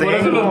los Pues por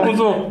eso tengo. los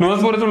puso. Nomás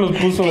por eso los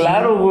puso.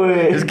 Claro,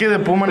 güey. Es que de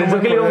Puma no Pensé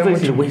me que le íbamos a acordé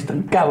decir, mucho. güey,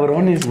 están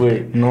cabrones,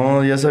 güey.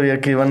 No, ya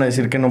sabía que iban a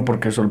decir que no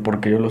porque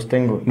yo los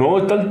tengo. No,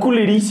 están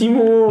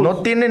culerísimos. No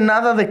tiene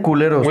nada de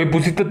culeros. Güey,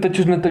 pusiste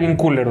techos neta bien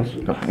culeros.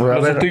 a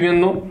Los ver. estoy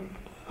viendo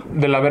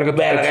de la verga. tus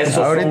Verga, techos.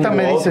 esos Ahorita son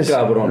me God, dices,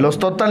 cabrón. los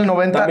Total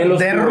 90 También los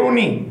de tuve.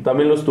 Rooney.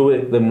 También los tuve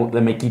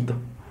de Mequito.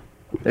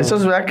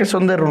 Esos, ¿verdad que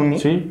son de Rooney?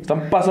 Sí,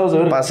 están pasados de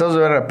ver. Pasados de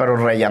verga, pero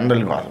rayando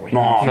el God, güey.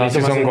 No, No, no, sí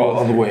se son son God.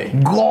 God, güey.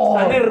 God.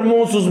 Están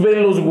hermosos,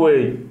 velos,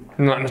 güey.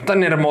 No, no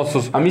están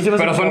hermosos. A mí se me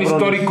hacen pero son cabrones.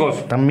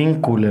 históricos. También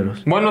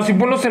culeros. Bueno, si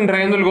ponlos en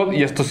Rayando el God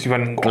y estos sí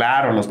van en God.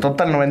 Claro, los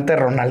Total 90 de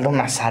Ronaldo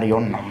Nazario,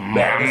 no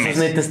Verga, mames. esas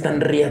neta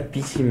están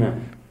riatísimas.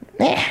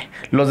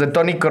 Los de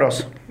Tony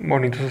Cross.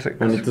 Bonitos a secas.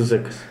 Bonitos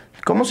secos.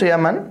 ¿Cómo se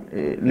llaman?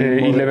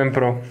 11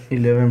 Pro.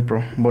 11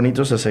 Pro.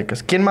 Bonitos a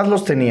secas. ¿Quién más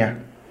los tenía?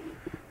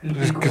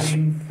 Es que es-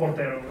 Un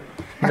portero,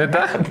 güey.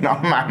 ¿Neta? No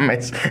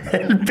mames.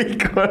 El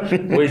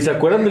Picolín. Güey, ¿se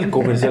acuerdan del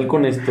comercial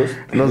con estos?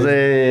 ¿Los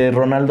de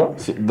Ronaldo?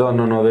 Sí,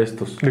 no, de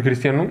estos. ¿De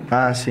Cristiano?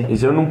 Ah, sí.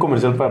 Hicieron un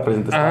comercial para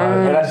presentar.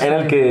 Ah, Era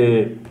el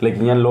que le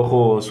guiña el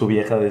ojo su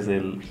vieja desde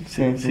el...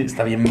 Sí, Sí,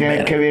 está bien ¿Qué,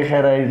 verga. qué vieja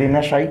era? Irina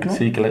Shayk, ¿no?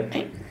 Sí, que la...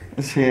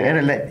 Sí, era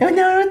el de...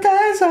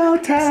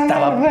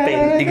 Estaba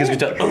pendiente que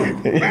escuchaba...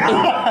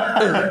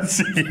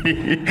 Sí.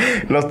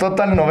 Los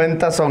Total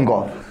 90 son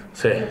God.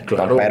 Sí,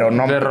 claro. Pero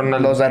no De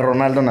Ronaldo. los de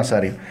Ronaldo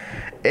Nazario.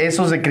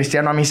 Esos de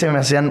Cristiano a mí se me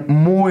hacían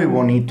muy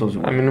bonitos, A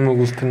güey. mí no me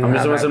gustan A mí se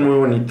me nada. hacen muy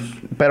bonitos.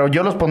 Pero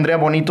yo los pondría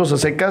bonitos a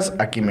secas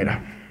aquí,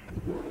 mira.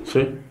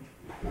 Sí.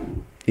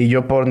 Y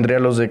yo pondría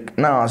los de...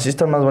 No, así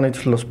están más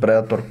bonitos los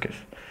Predator que...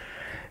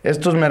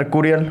 Estos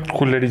Mercurial.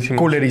 Culerísimos.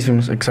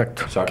 Culerísimos,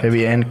 exacto. Exacto.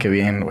 Qué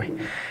bien, güey.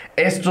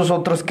 Estos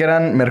otros que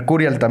eran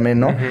Mercurial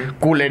también, ¿no?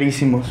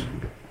 Culerísimos.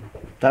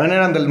 También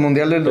eran del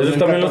Mundial del Esos 2014.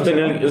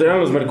 también los tenían... Eran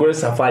los Mercurial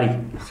Safari.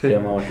 Se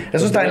llamaban.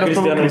 Esos también los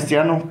tuvo Cristiano.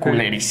 Cristiano.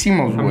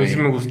 Culerísimos, A mí güey. sí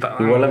me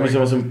gustaban. Igual a mí se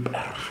me hacen...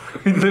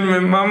 Me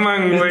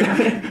maman, güey.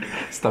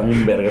 Están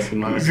bien vergas, sin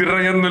mames. Sí,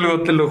 Rayando el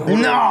God, te lo juro.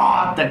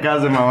 No, te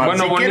acabas de mamar.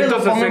 Bueno, si quieres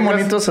bonitos lo a pongo en secas.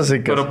 bonitos a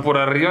secas. Pero por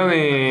arriba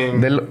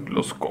de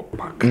Los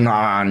Copac.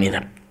 No, ni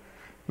de...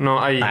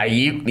 No, ahí.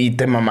 Ahí, y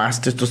te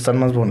mamaste. Estos están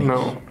más bonitos.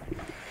 No.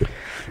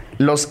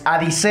 Los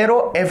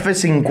Adicero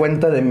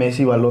F50 de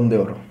Messi Balón de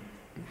Oro.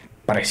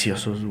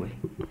 Preciosos, güey.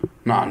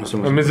 No se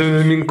me A mí hacen. se me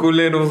hacen bien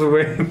culeros,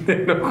 güey. Te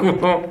lo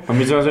juro. A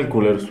mí se me hacen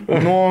culeros.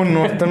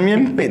 No, están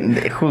bien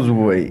pendejos,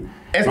 güey.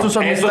 Estos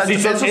son mis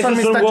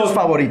tachos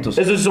favoritos.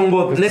 Esos son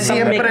God.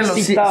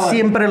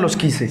 Siempre los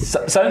quise.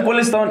 ¿Saben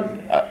cuáles estaban?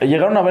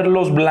 Llegaron a ver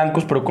los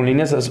blancos, pero con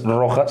líneas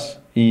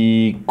rojas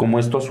y como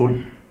esto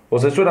azul. O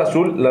sea, eso era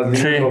azul, las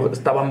líneas rojas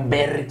estaban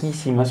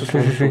verguísimas.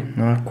 Esos Sí.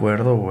 No me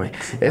acuerdo, güey.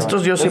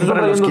 Estos yo siempre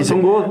Esos los quise.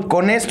 son God.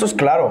 Con estos,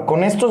 claro.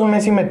 Con estos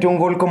Messi metió un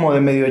gol como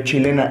de medio de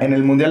chilena en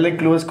el Mundial de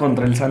Clubes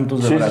contra el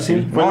Santos de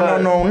Brasil. Sí.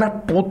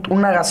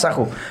 Un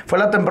agasajo. Fue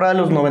la temporada de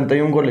los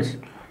 91 goles.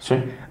 Sí.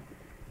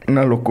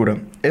 Una locura.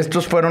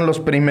 Estos fueron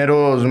los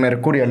primeros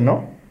Mercurial,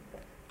 ¿no?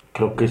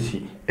 Creo que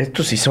sí.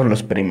 Estos sí son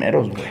los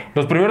primeros, güey.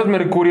 Los primeros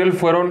Mercurial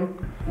fueron...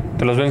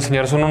 Te los voy a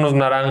enseñar. Son unos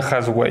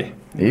naranjas, güey.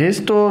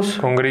 Estos.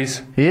 Con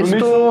gris.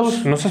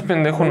 Estos. No seas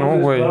pendejo, no,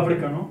 güey.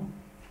 Sudáfrica, ¿no?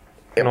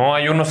 No,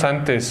 hay unos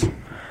antes.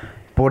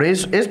 Por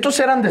eso. Estos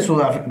eran de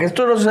Sudáfrica.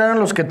 Estos eran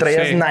los que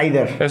traía Sí.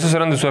 Snyder. Esos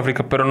eran de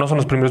Sudáfrica, pero no son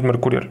los primeros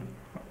Mercurial.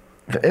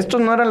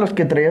 Estos no eran los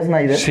que traía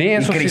Snyder. Sí,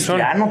 esos y sí son.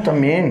 Cristiano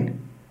también.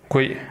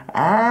 Güey.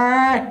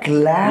 Ah,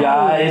 claro,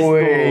 Ya, estos.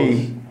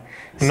 güey.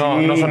 No,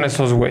 Sí. no son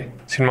esos, güey.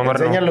 Sin mamar,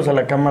 no. Enséñalos a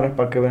la cámara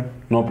para que vean.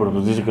 No, pero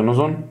pues dice que no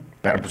son.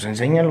 Pero pues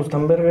enséñalos,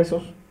 tan verga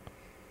esos.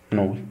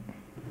 No, güey.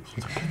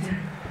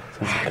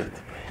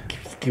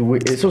 Es que,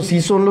 güey, esos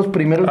sí son los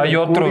primeros. Hay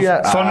otros.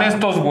 Mercurial. Son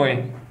estos, güey.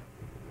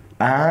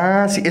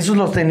 Ah, sí, esos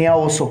los tenía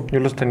Oso. Yo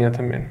los tenía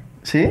también.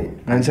 ¿Sí?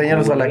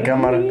 Enséñalos a la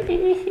cámara.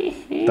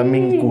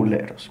 También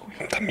culeros,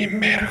 güey. También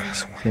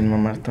vergas, güey. Sin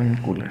mamar,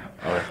 también culeros.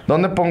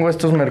 ¿Dónde pongo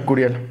estos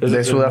Mercurial?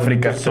 De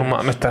Sudáfrica. No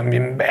mames,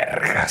 también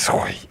vergas,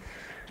 güey.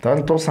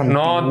 Estaban todos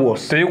No,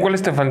 antiguos. te digo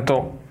cuáles te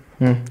faltó.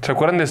 Mm. ¿Se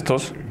acuerdan de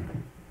estos?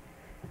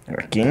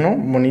 Aquí, ¿no?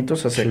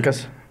 Bonitos a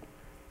secas.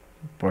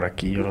 Por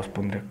aquí yo los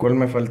pondré. ¿Cuál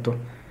me faltó?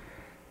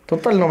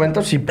 Total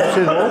 90, si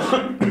puse dos.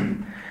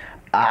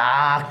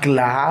 Ah,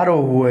 claro,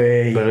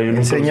 güey. Pero yo nunca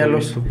los he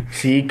Enséñalos. visto.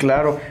 Sí,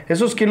 claro.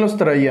 ¿Esos quién los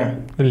traía?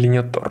 El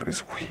niño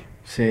Torres, güey.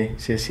 Sí,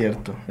 sí es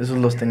cierto. Esos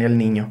los tenía el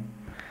niño.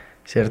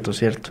 Cierto.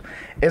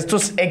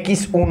 Estos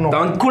X1.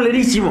 Estaban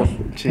culerísimos.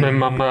 Sí. Me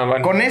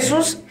mamaban. Con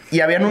esos,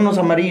 y habían unos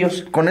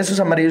amarillos. Con esos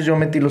amarillos yo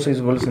metí los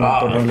 6 goles en el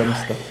torneo de la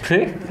amistad.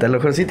 ¿Sí? Te lo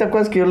juro, ¿sí te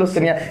acuerdas que yo los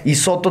tenía? Y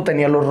Soto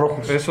tenía los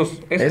rojos.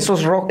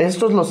 Estos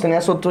los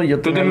tenía Soto y yo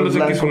tenía tenías los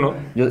blancos.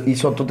 X1? Y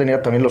Soto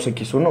tenía también los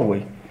X1,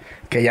 güey.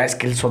 Que ya es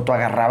que el Soto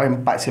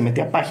agarraba, se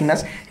metía a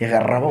páginas y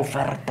agarraba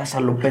ofertas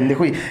a lo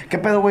pendejo. Y, ¿qué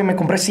pedo, güey? Me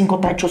compré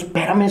 5 tachos.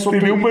 Espérame, Soto.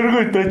 Tenía un vergo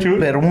de tachos.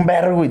 Pero un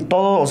vergo y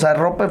todo. O sea,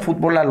 ropa de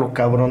fútbol a lo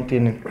cabrón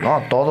tienen.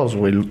 No, todos,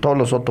 güey. Todos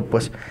los Soto,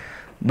 pues.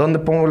 ¿Dónde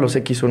pongo los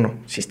X1?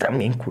 Sí están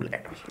bien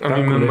culeros. A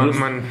mí me culeros.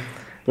 maman.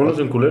 Unos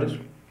en culeros.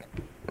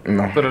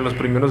 No. Pero los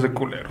primeros de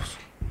culeros.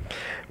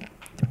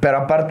 Pero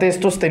aparte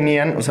estos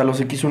tenían, o sea, los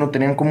X1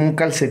 tenían como un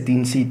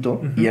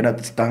calcetincito y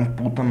estaban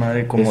puta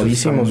madre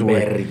comodísimos, güey.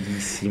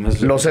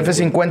 Verguísimas. Los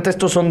F50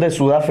 estos son de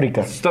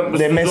Sudáfrica.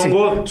 De Messi.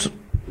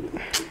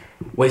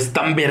 Güey,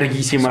 están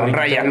verguísimas. Son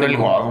rayando el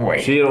God,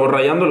 güey. Sí, o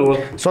rayando el God.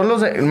 Son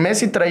los de...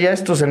 Messi traía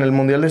estos en el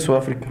Mundial de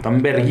Sudáfrica.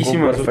 Están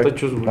verguísimas esos Perfecto.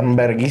 tachos, güey. Están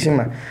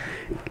verguísima.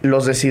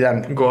 Los de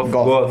Zidane.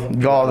 God.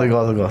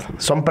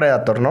 Son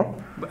Predator, ¿no?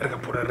 Verga,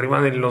 por arriba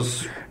de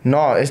los...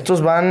 No,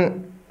 estos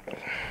van...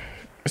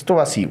 Esto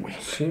va así, güey.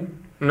 ¿Sí?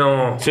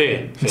 No.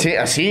 Sí. Sí,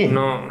 así.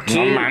 No.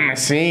 No mames,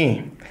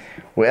 sí.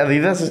 Güey,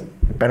 Adidas...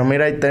 Pero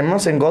mira, ahí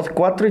tenemos en God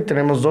 4 y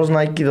tenemos 2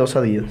 Nike y 2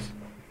 Adidas.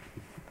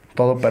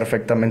 Todo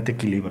perfectamente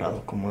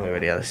equilibrado, como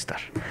debería de estar.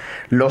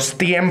 Los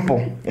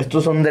Tiempo.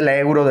 Estos son de la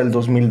Euro del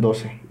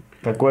 2012.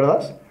 ¿Te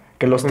acuerdas?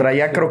 Que los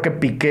traía, creo que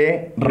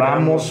Piqué,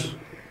 Ramos.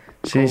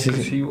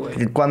 Sí,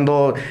 güey.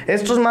 Cuando...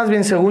 Estos más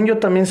bien, según yo,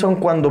 también son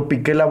cuando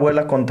Piqué la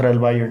vuela contra el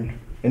Bayern.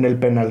 En el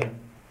penal.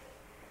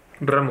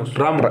 Ramos.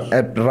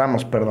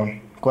 Ramos,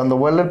 perdón. Cuando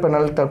vuela el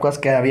penal, ¿te acuerdas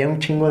que había un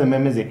chingo de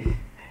memes de...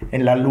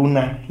 En la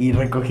luna y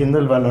recogiendo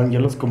el balón? Yo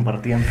los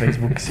compartía en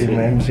Facebook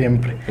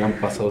siempre. Me han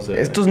pasado.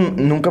 Estos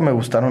nunca me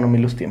gustaron a mí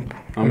los tiempos.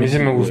 A mí sí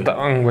me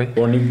gustaban, güey.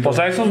 Bonito. O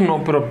sea, esos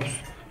no, pero pues...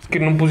 Es que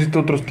no pusiste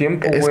otros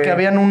tiempos, güey. Es que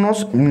habían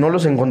unos, no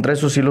los encontré,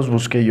 esos sí los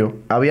busqué yo.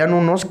 Habían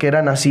unos que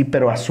eran así,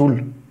 pero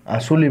azul.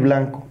 Azul y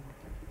blanco.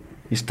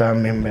 Y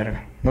estaban bien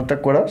verga. ¿No te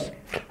acuerdas?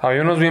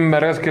 Había unos bien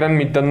vergas que eran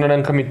mitad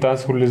naranja, mitad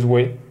azules,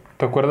 güey.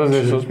 ¿Te acuerdas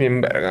de esos?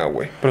 Bien verga,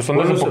 güey. Pero son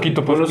de hace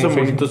poquito, pues, buenos como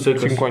bonitos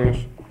secos. 5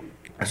 años.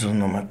 Esos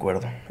no me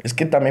acuerdo. Es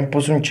que también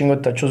puse un chingo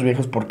de tachos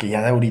viejos porque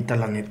ya de ahorita,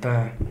 la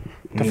neta...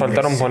 Te ni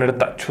faltaron deseo. poner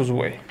tachos,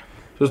 güey.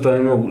 Esos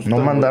también me gustan. No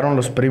mandaron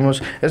los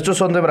primos. Estos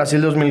son de Brasil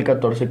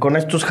 2014. Con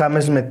estos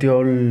James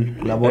metió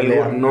la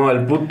volea.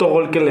 El puto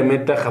gol que le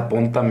mete a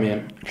Japón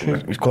también.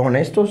 Con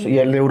estos y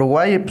el de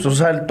Uruguay, pues, o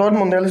sea, todo el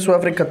Mundial de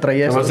Sudáfrica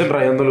traía Se me esos. hace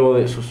rayando algo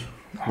de esos.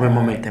 Me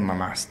mamé. Te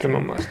mamaste. Qué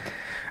mamaste.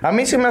 A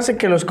mí se me hace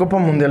que los Copa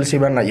Mundial se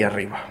iban allá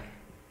arriba.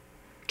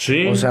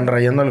 Sí. O sea,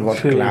 rayando el gol.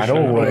 Sí, claro,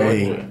 sí,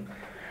 güey.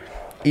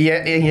 Y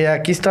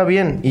aquí está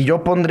bien. Y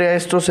yo pondría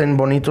estos en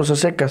bonitos a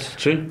secas.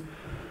 Sí.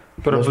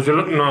 Pero pues yo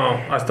no,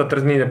 hasta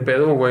 3 ni de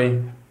pedo, güey.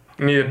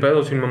 Ni de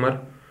pedo, sin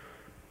mamar.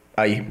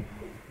 Ahí.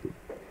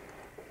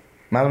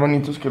 Más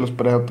bonitos que los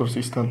Predators sí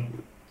están.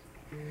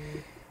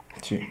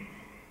 Sí.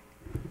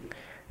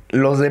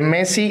 Los de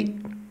Messi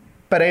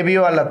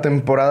previo a la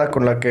temporada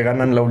con la que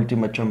ganan la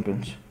última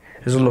Champions.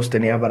 Esos los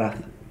tenía Brad.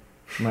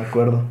 Me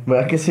acuerdo.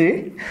 ¿Verdad que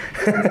sí?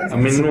 A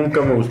mí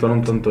nunca me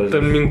gustaron tanto esos.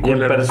 También Y en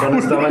persona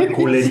estaban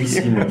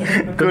culerísimos.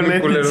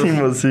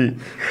 Culerísimos, sí.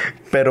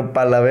 Pero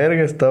para la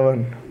verga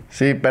estaban.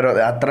 Sí, pero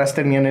atrás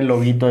tenían el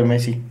loguito de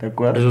Messi, ¿te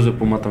acuerdas? Esos de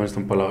Puma también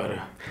están para la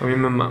verga. A mí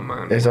me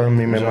maman. Esos a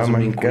mí me Esos son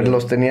maman. bien Que culeros.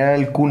 los tenía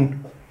el Kun.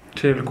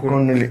 Sí, el culo.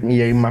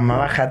 Y ahí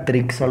mamaba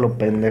hat-tricks a lo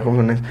pendejo.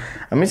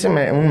 A mí se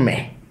me... Un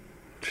me.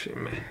 Sí,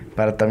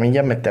 Para también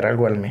ya meter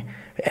algo al me.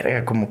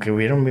 Verga, como que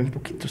hubieron bien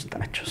poquitos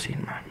tachos, sí,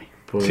 mami.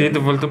 Pues, Sí, te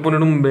faltó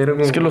poner un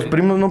vergo. Es que los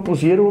primos no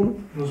pusieron.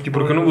 ¿Y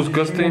por qué no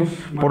buscaste?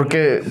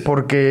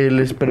 Porque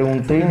les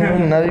pregunté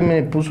y nadie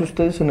me puso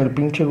ustedes en el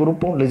pinche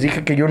grupo. Les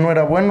dije que yo no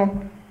era bueno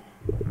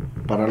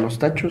para los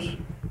tachos.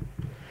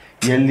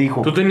 Y él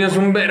dijo... Tú tenías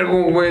un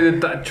vergo, güey, de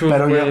tachos,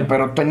 güey.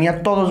 Pero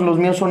tenía todos los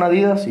míos son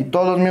Adidas. Y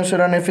todos los míos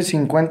eran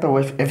F50 o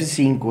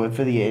F5,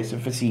 F10,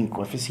 F5,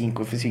 F5,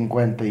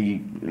 F50.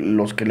 Y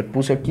los que le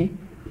puse aquí...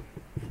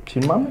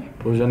 Sin mame.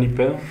 pues ya ni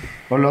pedo.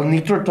 O los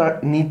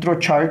Nitro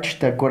Charge,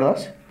 ¿te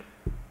acuerdas?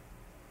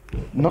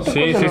 ¿No te Sí,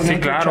 acuerdas de sí, los sí,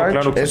 Nitro claro, Charge?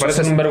 claro. Que Esos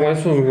parecen un vergo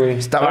esos, güey.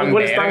 estaban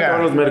 ¿Cuáles estaban verga.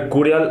 con los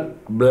Mercurial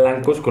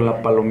blancos con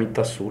la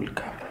palomita azul,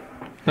 cabrón?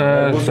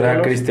 Ah, sí.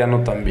 Era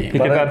Cristiano también. Y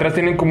que atrás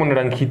tienen como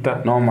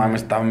naranjita. No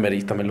mames, estaban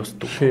veristas, me los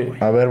tuve. Sí. güey.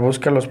 A ver,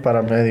 búscalos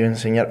para medio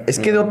enseñar. Es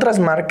que de otras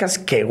marcas,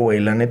 ¿qué, güey?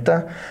 La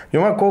neta.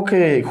 Yo me acuerdo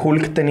que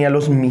Hulk tenía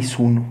los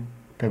Mizuno.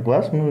 ¿Te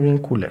acuerdas? Unos bien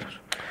culeros.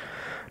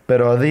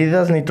 Pero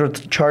Adidas Nitro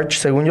Charge,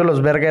 según yo,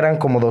 los verga eran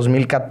como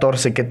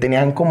 2014, que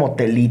tenían como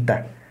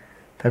telita.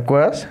 ¿Te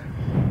acuerdas?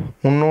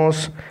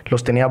 Unos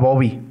los tenía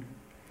Bobby.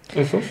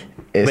 ¿Esos?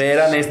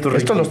 Vean estos,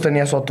 Estos Ricky. los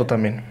tenía Soto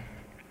también.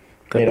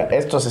 Mira,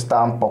 estos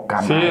estaban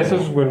poca Sí, madre.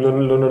 esos, güey,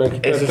 lo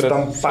naranjita. Esos de atrás.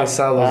 están Sí.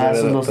 pasados. Ah, de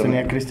esos verdad, los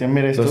tenía Cristian.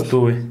 Mira, estos Los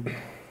tuve.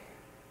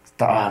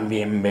 estaban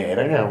bien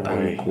verga,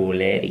 Tan güey.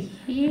 culeri.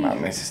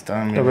 Mames,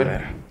 estaban A bien ver.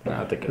 verga.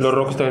 Nada, te Los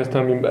rojos también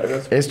estaban bien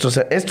vergas. Estos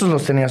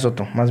los tenía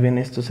Soto. Más bien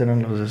estos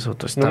eran los de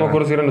Soto. No me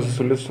acuerdo si eran los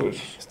azules o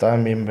esos.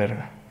 Estaban bien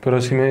verga. Pero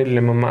sí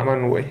le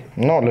mamaban, güey.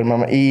 No, les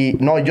mama. Y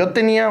no, yo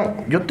tenía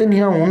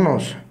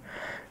unos.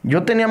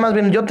 Yo tenía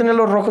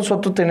los rojos,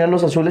 Soto tenía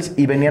los azules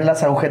y venían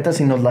las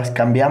agujetas y nos las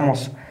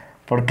cambiamos.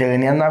 Porque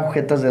venían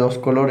agujetas de dos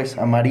colores,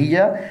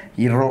 amarilla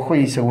y rojo,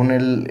 y según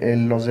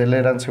los de él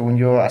eran, según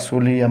yo,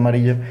 azul y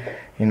amarillo,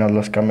 y nos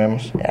los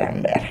cambiamos.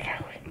 Eran verga,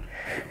 güey.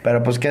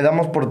 Pero pues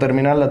quedamos por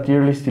terminar la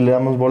tier list y le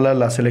damos bola a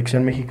la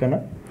selección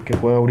mexicana, que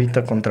juega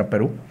ahorita contra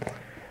Perú.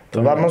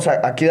 Entonces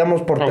aquí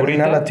damos por ¿Ahorita?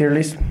 terminar la tier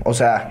list, o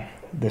sea,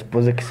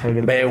 después de que salga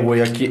el... Ve,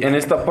 güey, aquí en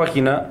esta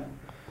página.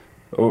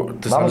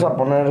 Vamos a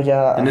poner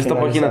ya... En esta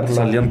página te finalizar la-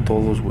 salían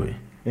todos, güey.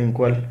 ¿En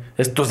cuál?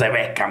 Estos de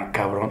Beckham,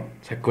 cabrón.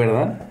 ¿Se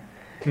acuerdan?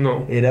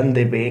 No. Eran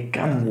de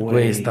Beckham, güey.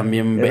 Güey, están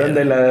bien Eran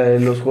verga. de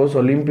los Juegos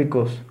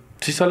Olímpicos.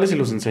 Sí sales y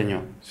los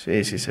enseño.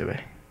 Sí, sí se ve.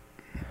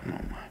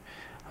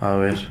 A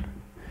ver.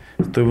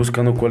 Estoy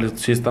buscando cuáles.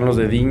 Sí están los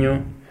de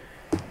Diño.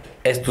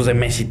 Estos de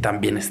Messi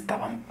también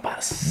estaban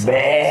pasados.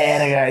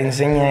 Verga,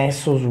 enseña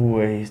esos,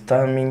 güey.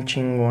 Estaban bien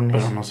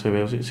chingones. Pero no se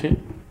ve, ¿sí? Sí.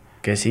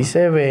 Que sí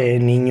se ve,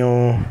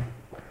 niño.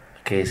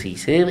 Que sí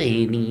se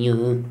ve, niño.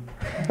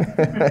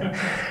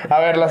 A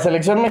ver, la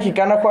selección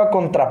mexicana juega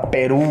contra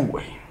Perú,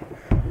 güey.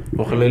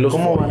 Ojalá y los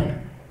 ¿Cómo follen. van?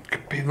 ¿Qué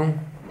pedo?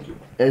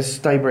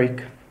 Es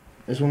tiebreak.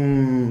 Es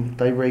un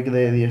tiebreak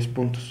de 10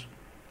 puntos.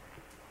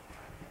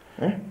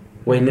 ¿Eh?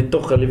 Güey, neto,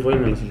 ojalá y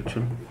follen a la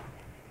selección.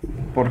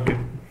 ¿Por qué?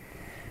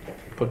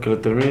 Para que le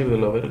termine de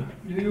la verga.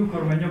 Yo digo que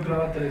Ormeño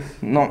clava 3.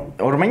 No,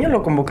 ¿Ormeño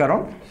lo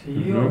convocaron?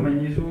 Sí, Ujú.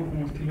 Ormeño hizo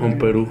como estilo. Con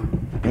Perú.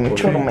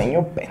 Mucho Por-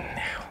 Ormeño,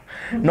 pendejo.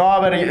 No, a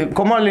ver,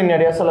 ¿cómo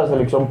alinearías a la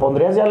selección?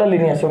 ¿Pondrías ya la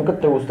alineación que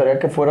te gustaría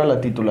que fuera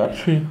la titular?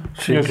 Sí,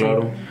 Sí, yo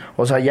claro.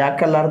 O sea, ya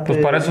calarte... Pues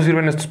para eso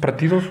sirven estos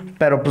partidos.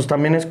 Pero pues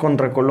también es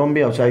contra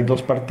Colombia, o sea, hay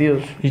 2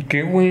 partidos. ¿Y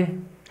qué, güey?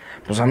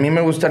 Pues a mí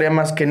me gustaría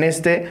más que en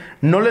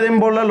no le den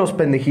bola a los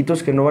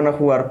pendejitos que no van a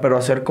jugar, pero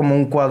hacer como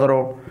un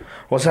cuadro.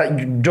 O sea,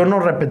 yo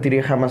no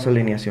repetiría jamás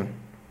alineación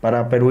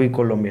para Perú y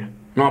Colombia.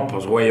 No,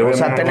 pues, güey. O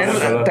sea, obviamente no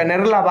vas a jalar.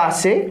 tener la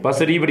base. Va a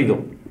ser híbrido.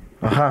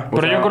 Ajá.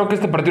 Pero sea- yo creo que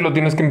este partido lo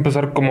tienes que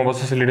empezar como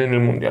vas a salir en el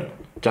Mundial.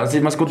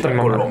 Chances más contra Sí,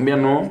 mamá. Colombia,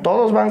 ¿no?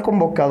 Todos van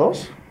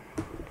convocados.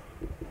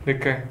 ¿De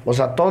qué? O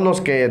sea, todos los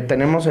que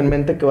tenemos en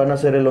mente que van a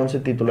ser el 11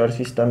 titular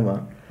sí están,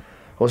 ¿va?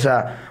 O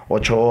sea,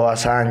 Ochoa,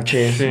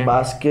 Sánchez, Sí.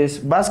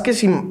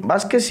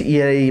 Vázquez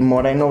y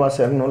Moreno va a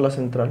ser, ¿no? La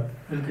central.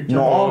 El que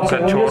No, chances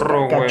según yo está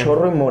Cachorro, güey.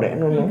 Cachorro y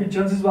Moreno, baja, ¿no? el que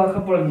chances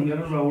baja para el mundial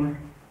es Raúl.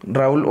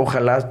 Raúl,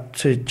 ojalá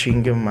se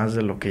chingue más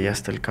de lo que ya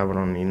está el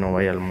cabrón y no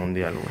vaya al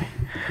mundial, güey.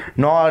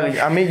 No,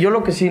 a mí, yo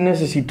lo que sí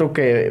necesito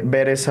que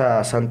ver es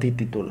a Santi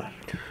titular.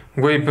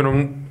 Güey, pero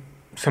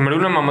se me haría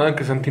una mamada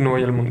que Santi no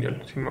vaya al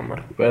Mundial, sin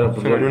mamar. Pero,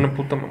 pues, se me haría bueno. una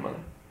puta mamada.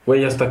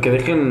 Güey, hasta que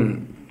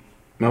dejen...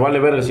 Me vale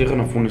ver si dejan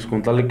a Funes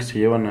con tal de que se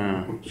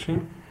llevan Sí.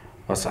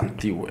 a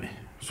Santi, güey.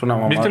 Es una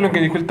mamada. ¿Viste lo que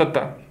dijo el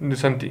Tata de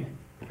Santi?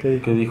 ¿Qué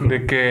dijo?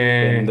 De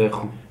que...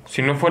 Pendejo.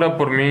 Si no fuera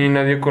por mí,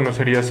 nadie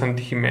conocería a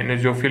Santi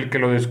Jiménez. Yo fui el que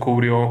lo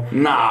descubrió.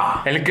 ¡No!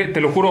 El que,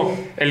 te lo juro,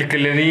 el que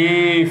le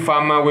di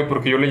fama, güey,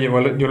 porque yo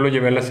lo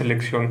llevé a la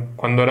selección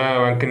cuando era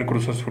banca en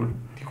Cruz Azul.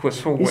 Dijo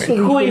eso, güey.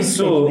 ¿Dijo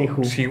eso?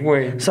 Sí,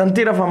 güey.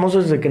 Santi era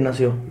famoso desde que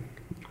nació.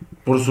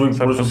 Por su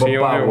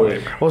papá, güey.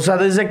 O sea,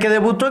 desde que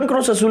debutó en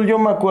Cruz Azul yo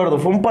me acuerdo.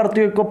 Fue un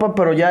partido de Copa,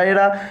 pero ya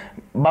era...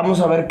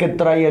 Vamos a ver qué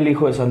trae el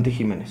hijo de Santi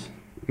Jiménez.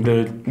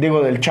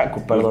 Del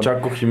Chaco, perdón. El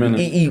Chaco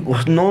Jiménez.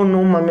 No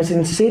mames,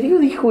 ¿en serio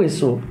dijo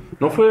eso?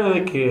 No fue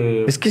de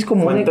que... Es que es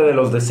como... Fuente de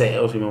los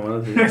deseos y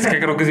mamadas. Es que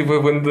creo que sí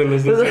fue fuente de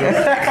los deseos.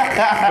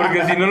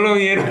 Porque si no lo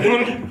vieron...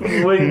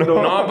 Güey,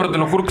 No, pero te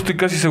lo juro que estoy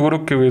casi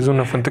seguro que es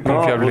una fuente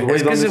confiable.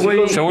 Pues, es que ese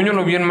güey... Según yo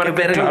lo vi en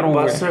marca, claro,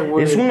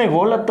 güey. Es un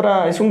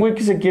ególatra. Es un güey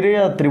que se quiere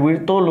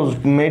atribuir todos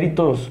los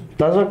méritos.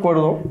 ¿Estás de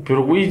acuerdo?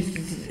 Pero, güey,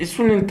 es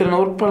un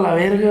entrenador para la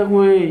verga,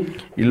 güey.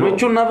 No ha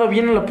hecho nada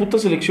bien en la puta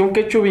selección.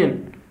 ¿Qué ha hecho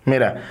bien?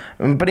 Mira,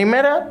 en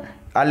primera,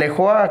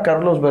 alejó a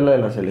Carlos Vela de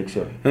la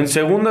selección. En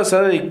segunda, se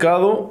ha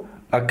dedicado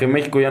a que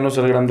México ya no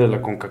sea el grande de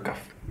la CONCACAF.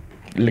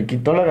 Le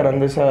quitó la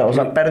grandeza, o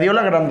sea, perdió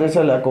la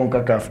grandeza de la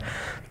CONCACAF.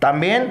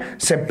 También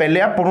se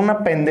pelea por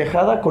una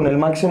pendejada con el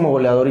máximo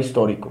goleador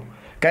histórico.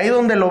 Que ahí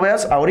donde lo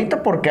veas,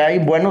 ahorita porque hay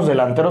buenos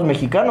delanteros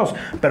mexicanos,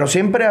 pero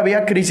siempre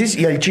había crisis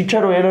y el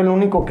Chícharo era el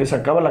único que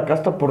sacaba la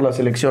casta por la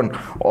selección.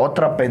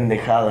 Otra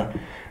pendejada.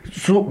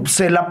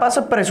 Se la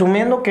pasa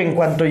presumiendo que en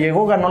cuanto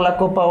llegó ganó la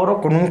Copa Oro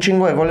con un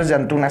chingo de goles de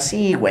Antuna.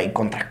 Sí, güey,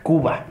 contra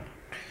Cuba.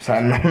 O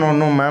sea, no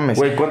mames.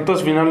 Güey,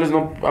 ¿cuántas finales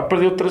no? ¿Ha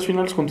perdido 3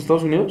 finales contra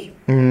Estados Unidos?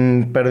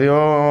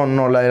 Perdió,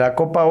 la de la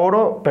Copa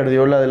Oro,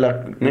 perdió la de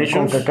la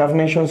CONCACAF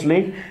Nations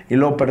League y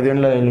luego perdió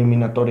en la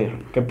eliminatoria.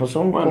 Que pues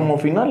son como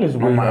finales,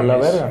 güey, a la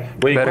verga.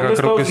 Güey, ¿cuándo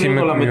Estados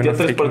Unidos la metió a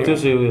 3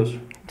 partidos seguidos?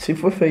 Sí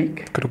fue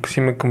fake. Creo que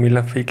sí me comí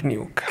la fake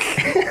news,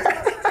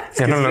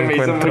 ya no lo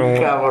encuentro. Me hizo muy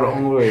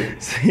cabrón, güey.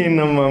 Sí,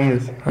 no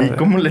mames. ¿Y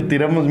cómo le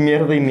tiramos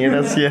mierda y ni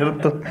era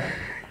cierto?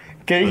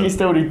 ¿Qué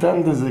dijiste ahorita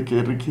antes de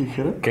que Ricky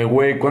dijera? Que,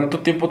 güey, ¿cuánto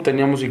tiempo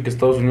teníamos sin que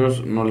Estados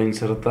Unidos no le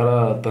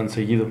insertara tan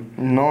seguido?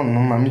 No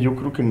mames, yo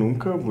creo que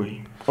nunca,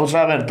 güey. O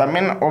sea, a ver,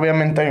 también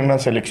obviamente hay una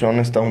selección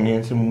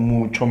estadounidense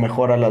mucho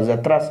mejor a las de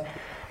atrás.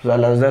 O sea,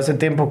 las de hace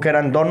tiempo que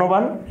eran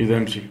Donovan y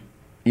Dempsey.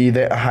 Y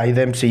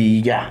Dempsey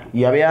y ya.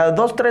 Y había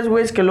 2, 3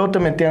 güeyes que luego te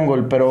metían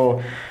gol, pero...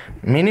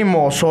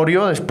 Mínimo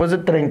Osorio, después de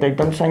 30 y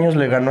tantos años,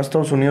 le ganó a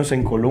Estados Unidos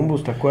en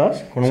Columbus, ¿te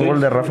acuerdas? Con un gol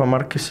de Rafa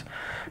Márquez.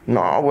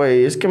 No,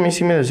 güey, es que a mí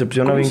sí me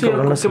decepciona bien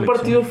cabrón la selección. ¿Qué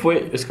partido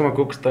fue? Es que me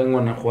acuerdo que estaba en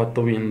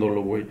Guanajuato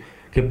viéndolo, güey.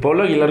 Que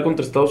Pablo Aguilar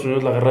contra Estados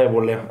Unidos, la guerra de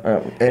volea.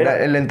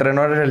 El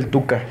entrenador era el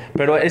Tuca.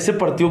 Pero ¿ese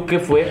partido qué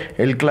fue?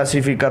 El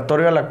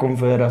clasificatorio a las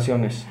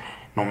confederaciones.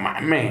 No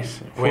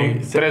mames, güey.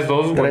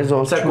 3-2, güey.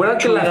 3-2. ¿Se acuerdan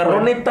que la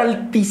agarró neta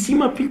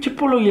altísima, pinche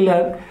Pablo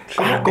Aguilar?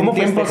 ¿Cómo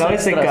festejaba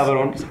ese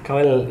cabrón?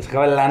 Sacaba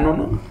el ano,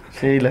 ¿no?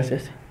 Sí, la hacía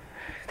así.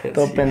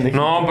 Todo pendejo.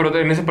 No, pero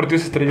en ese partido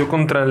se estrelló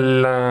contra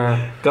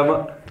la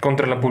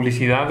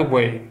publicidad,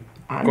 güey.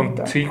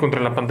 Contra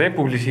la pantalla de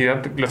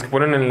publicidad, las que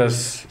ponen en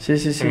las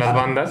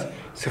bandas.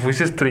 Se fue y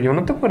se estrelló,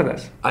 ¿no te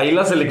acuerdas? Ahí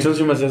la selección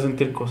sí me hacía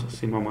sentir cosas,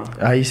 sin mamá.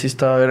 Ahí sí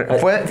estaba a ver. Me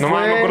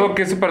acuerdo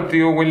que ese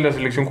partido, güey, la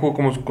selección jugó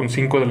como con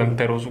 5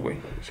 delanteros, güey.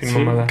 Sin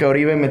mamada. Que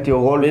Oribe metió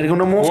gol.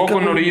 Una mosca, jugó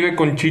con Oribe,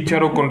 con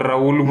Chícharo, con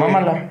Raúl, güey.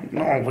 Mámala.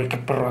 No, güey, qué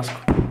perro asco.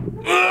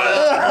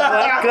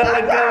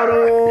 ¡Bácala,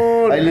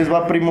 cabrón! Ahí les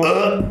va, primo.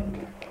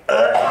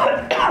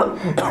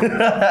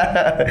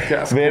 Qué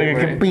asco, verga,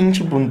 qué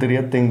pinche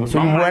puntería tengo.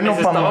 Soy bueno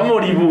para estaba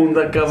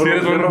moribunda, cabrón. Sí,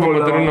 eres bueno para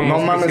matar una no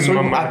mosca mames, sin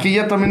mamar. aquí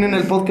ya también en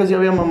el podcast ya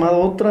había mamado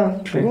otra.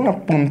 Tengo una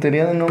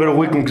puntería de no. Pero,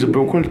 güey, como que se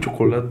pegó con el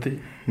chocolate.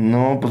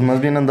 No, pues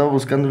más bien andaba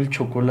buscando el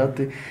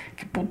chocolate.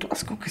 Qué puto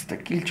asco que está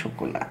aquí el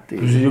chocolate.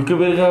 Pues yo qué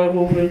verga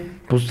hago, güey.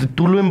 Pues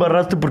tú lo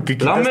embarraste porque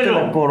quitaste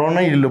la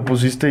corona y lo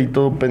pusiste ahí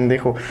todo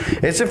pendejo.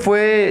 Ese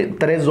fue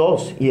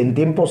 3-2 y en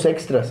tiempos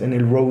extras en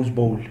el Rose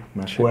Bowl,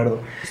 me acuerdo.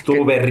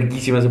 Estuvo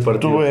verguísima ese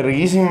partido. Estuvo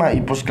verguísima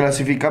y pues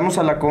clasificamos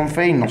a la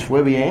Confe y nos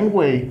fue bien,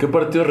 güey. ¿Qué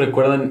partidos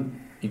recuerdan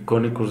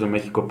icónicos de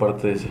México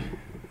aparte de ese?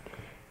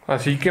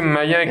 Así que me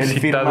haya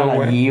excitado,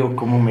 güey.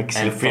 Como me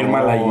excitó. El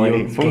firma la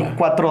Gio. Fue un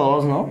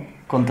 4-2, ¿no?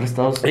 Contra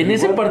Estados Unidos. En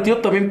ese partido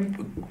también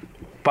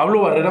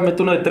Pablo Barrera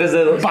mete uno de 3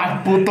 dedos.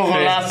 Puto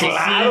golazo! Sí,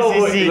 claro,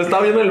 güey. Sí. Lo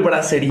estaba viendo en el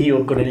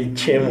bracerío con el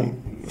chemo.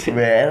 Sí,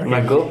 verga. Me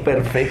acuerdo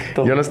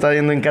perfecto. Yo lo estaba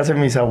viendo en casa de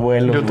mis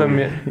abuelos. Yo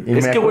también.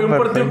 Es que, güey, un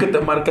partido que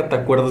te marca, ¿te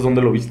acuerdas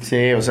dónde lo viste?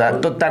 Sí, o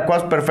sea, ¿te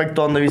acuerdas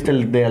perfecto dónde viste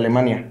el de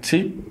Alemania?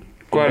 Sí.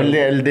 ¿Cuál?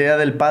 El Día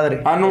del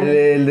Padre. Ah, no.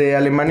 El de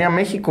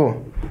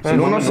Alemania-México. El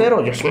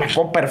 1-0. Yo se me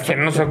acuerdo perfecto.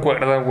 ¿Quién no se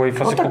acuerda, güey?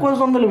 ¿No te acuerdas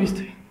dónde lo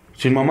viste?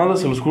 Sin mamadas,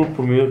 se los juro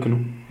por mi vida que no.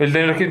 El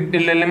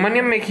de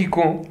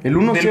Alemania-México. El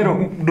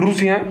 1-0.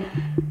 Rusia.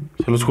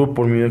 Se los juro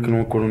por mi vida que no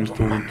me acuerdo en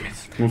este momento.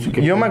 No sé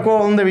qué Yo fue. me acuerdo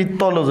dónde vi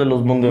todos los de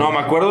los mundiales. No,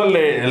 me acuerdo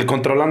el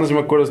controlando, sí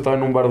me acuerdo, estaba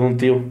en un bar de un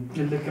tío.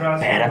 El de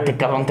Croacia. Espérate,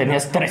 cabrón,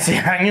 tenías 13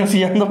 años y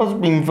ya andabas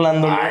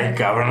inflándolo. Ay,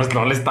 cabrón,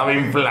 no le estaba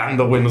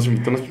inflando, güey. Nos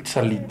invitó unas pinches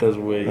alitas,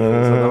 güey.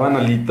 Nos daban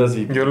alitas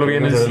y... Yo lo vi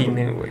en el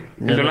cine, güey.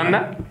 ¿El de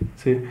Holanda?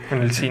 Sí.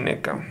 En el cine,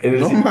 cabrón. En el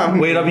No cine, mames.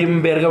 güey, era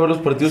bien verga ver los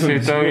partidos Sí, en el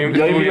estaba cine. bien-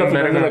 Yo ahí estuvo vi la bien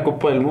final de verga. la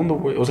Copa del Mundo,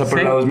 güey. O sea, pero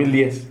 ¿Sí? en la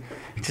 2010.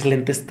 Pinches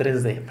lentes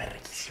 3D,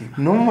 verguísima.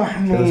 No Te lo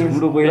mames.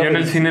 juro, güey. Yo era en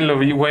el verguísima. cine lo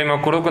vi, güey. Me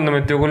acuerdo cuando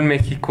metió gol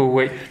México,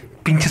 güey.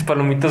 Pinches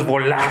palomitas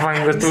volaban,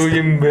 güey. Estuvo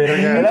bien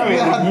verga. Era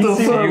verguísima,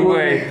 Sí,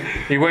 güey.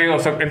 Y, güey, o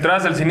sea,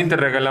 entrabas al cine y te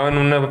regalaban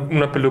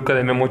una peluca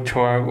de Memo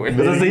Ochoa, güey.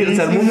 O sea,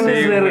 se armó un Sí,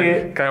 desvergue.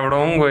 güey.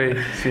 Cabrón, güey.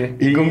 Sí.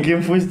 ¿Y con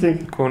quién fuiste?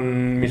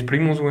 Con mis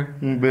primos, güey.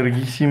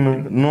 Verguísima.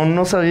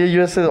 No sabía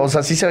yo ese. O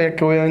sea, sí sabía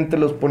que obviamente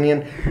los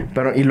ponían.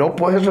 Pero, y luego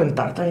puedes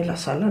rentar también la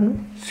sala, ¿no?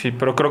 Sí,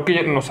 pero creo que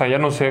ya, o sea, ya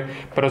no sé.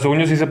 Pero según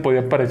yo sí se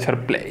podía para echar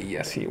play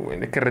así, güey.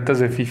 De carretas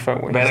de FIFA,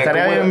 güey. Verga,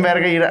 Estaría ¿cómo bien era?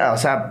 verga ir o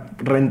sea,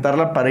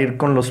 rentarla para ir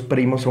con los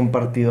primos a un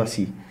partido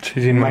así.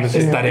 Sí, sí, no. Imagínate.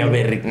 Estaría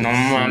verga. No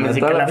mames,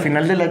 de que la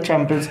final de la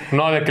Champions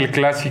No, de que el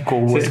clásico,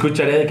 Se güey.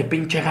 escucharía de que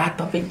pinche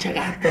gato, pinche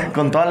gato.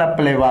 con toda la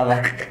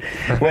plebada.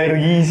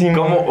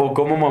 Verguísimo.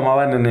 ¿Cómo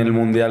mamaban en el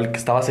Mundial que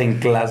estabas en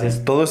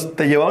clases? Todos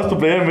te llevabas tu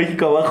playera de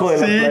México abajo de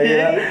la Sí.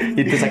 playera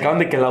y te sacaban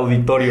de que el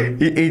auditorio.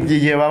 Y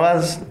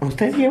llevabas.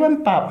 Ustedes llevan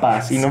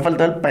papas. Y no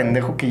faltaba el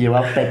pendejo que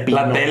llevaba pepino.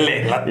 La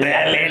tele,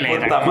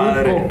 puta Era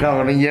madre. cuco,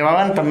 cabrón. Y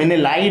llevaban también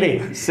el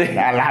aire. Sí.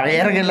 A la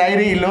verga el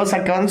aire. Y luego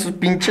sacaban sus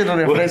pinches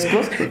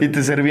refrescos. Y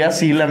te servía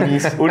así la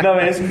mis. Una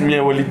vez mi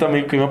abuelita me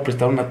dijo que iba a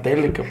prestar una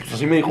tele, que pues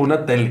así me dijo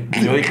una tele.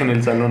 Y yo dije en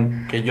el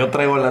salón que yo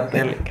traigo la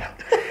tele,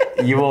 cabrón.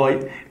 Y voy,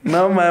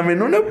 no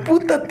mames, una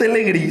puta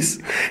tele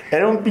gris.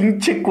 Era un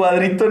pinche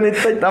cuadrito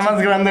neta. Está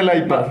más grande el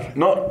iPad.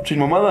 No, sin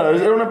mamada,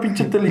 era una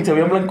pinche tele y se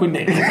veía en blanco y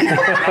negro.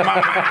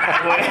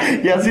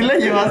 Y así la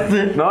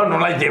llevaste. No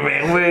la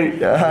llevé, güey.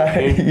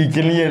 Ay,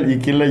 ¿y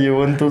quién la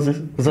llevó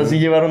entonces? O sea, sí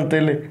llevaron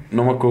tele.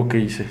 No me acuerdo qué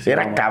hice. Sí,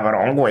 Era no,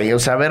 cabrón, güey. O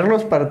sea, ver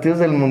los partidos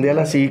del mundial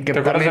así. Que ¿Te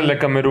acuerdas también- del de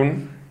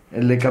Camerún?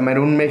 El de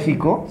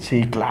Camerún-México.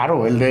 Sí,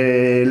 claro. El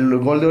del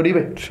gol de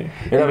Oribe. Sí.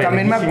 Era Y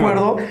también me verguísima.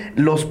 acuerdo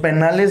los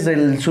penales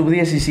del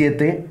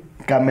Sub-17,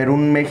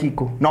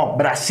 Camerún-México. No,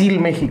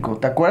 Brasil-México.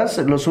 ¿Te acuerdas?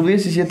 Los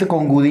Sub-17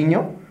 con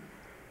Gudiño.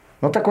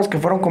 ¿No te acuerdas que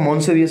fueron como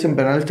 11-10 en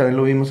penales? También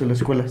lo vimos en la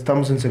escuela.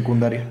 Estábamos en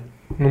secundaria.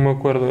 No me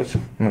acuerdo de eso.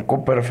 Me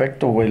acuerdo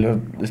perfecto, güey.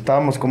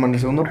 Estábamos como en el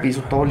segundo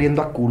piso, todo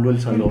oliendo a culo el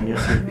salón y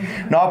así.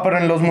 No, pero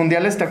en los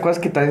mundiales, ¿te acuerdas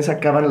que también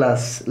sacaban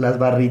las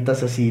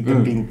barritas así? Te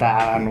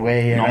pintaban,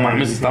 güey. No Ay,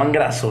 mames, sí. estaban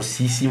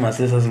grasosísimas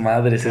esas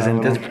madres. Se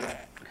Cabrón. sentías...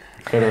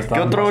 Pero ¿Qué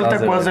estaban otro gol te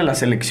pasadas acuerdas de la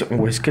selección?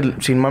 Güey, es que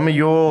sin mame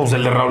yo... Pues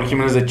el de Raúl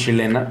Jiménez de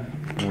Chilena.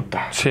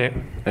 Puta. Sí.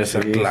 Ese,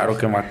 claro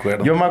que me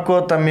acuerdo. Yo me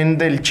acuerdo también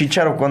del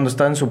Chícharo cuando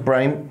estaba en su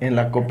prime en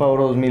la Copa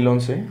Oro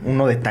 2011.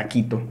 Uno de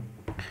taquito.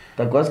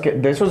 ¿Te acuerdas que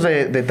de esos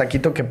de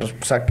taquito que pues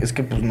es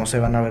que pues no se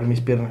van a ver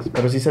mis piernas?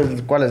 Pero sí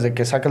sabes cuáles, de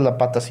que sacas la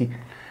pata así.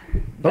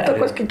 ¿No te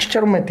acuerdas que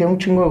Chícharo metía un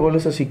chingo de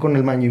goles así con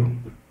el Man U?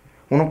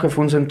 Uno que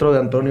fue un centro de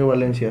Antonio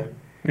Valencia.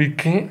 ¿Y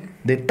qué?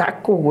 De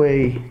taco,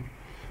 güey.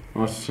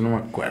 No, eso sí no me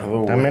acuerdo,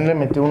 güey. También le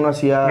metió uno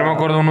así a... No me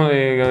acuerdo uno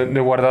de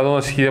guardado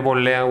así de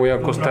volea, güey,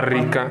 a Costa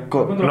Rica.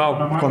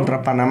 No,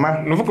 Contra Panamá.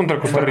 no fue contra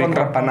Costa Fue Rica.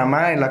 contra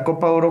Panamá en la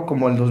Copa Oro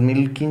como el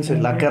 2015,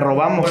 la que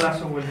robamos.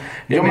 Golazo, güey.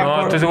 Yo me No,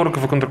 acuerdo... estoy seguro que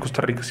fue contra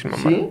Costa Rica, sin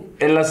mamá. ¿Sí?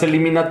 En las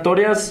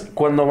eliminatorias,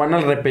 cuando van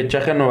al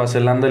repechaje a Nueva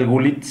Zelanda, el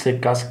Gullit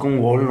se casca un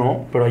gol,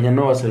 ¿no? Pero allá en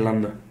Nueva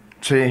Zelanda.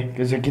 Sí,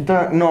 que se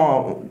quita...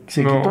 No,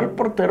 ¿se No. quitó el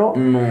portero?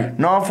 No.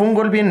 No, fue un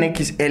gol bien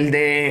X. El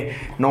de...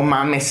 No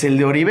mames, el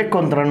de Oribe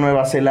contra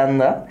Nueva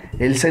Zelanda.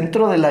 El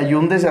centro de la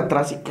Yun desde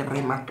atrás y que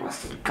remató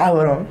así,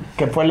 cabrón.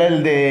 Que fue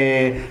el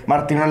de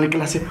Martinelli que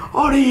le hace...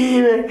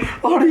 ¡Oribe!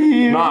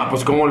 ¡Oribe! No,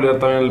 pues cómo olvidar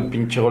también el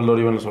pinche gol de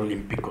Oribe en los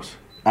Olímpicos.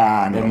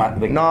 Ah, no.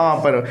 De- No,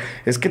 pero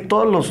es que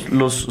todos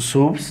los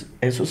subs,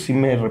 esos sí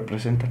me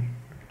representan.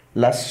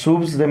 Las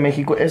subs de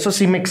México, esos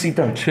sí me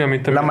excitan. Sí, a mí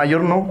también. La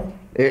mayor no.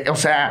 O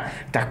sea,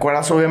 ¿te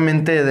acuerdas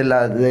obviamente de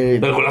la... El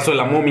golazo de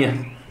la momia.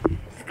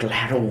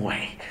 Claro,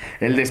 güey.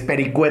 El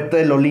despericuete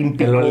del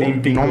Olímpico. El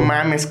Olímpico. No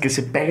mames, que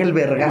se pega el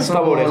vergazo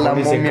Estaba de la orejón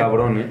ese momia.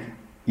 cabrón,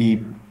 ¿eh?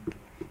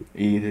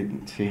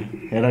 Sí,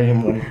 era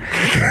bien bueno.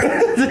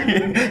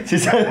 sí,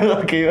 sabes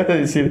lo que iba a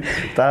decir.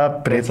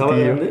 Estaba preto. ¿Estaba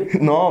grande?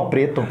 No,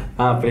 prieto.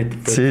 Ah, preto.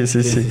 Sí.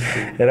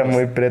 Era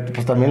muy preto.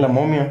 Pues también la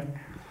momia.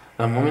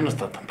 La momia no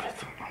está tan preto.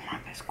 No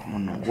mames, ¿cómo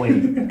no,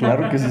 güey?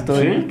 Claro que sí estaba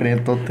 ¿Sí? bien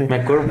pretote. Me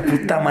acuerdo,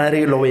 puta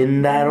madre, lo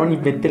vendaron y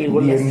mete el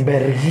gol. Y en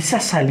vergüenza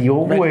salió,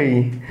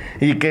 güey.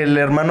 Y que el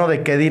hermano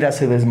de Kedira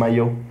se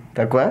desmayó.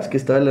 ¿Te acuerdas? Que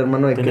estaba el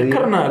hermano de Tenía Kedira.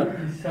 carnal.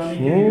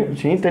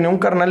 Sí, tenía un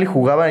carnal y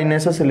jugaba en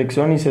esa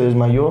selección y se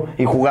desmayó.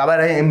 Y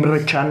jugaba en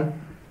Rechan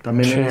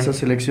también en esa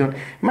selección.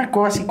 Me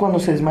acuerdo así cuando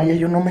se desmaya,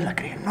 yo no me la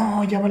creía.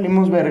 No, ya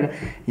valimos verga.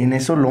 Y en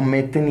eso lo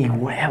meten y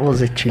huevos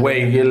de chile.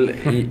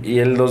 Güey, y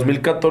el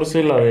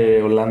 2014, la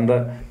de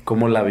Holanda,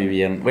 ¿cómo la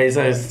vivían? Güey,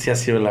 esa vez sí ha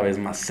sido la vez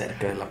más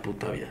cerca de la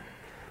puta vida.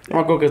 Yo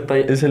me acuerdo que está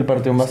ahí. Es el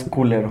partido más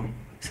culero.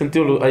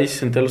 Ahí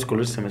sentía los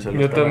colores y se me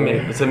salió. Yo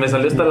también. Se me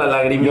salió hasta la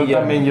lagrimilla. Yo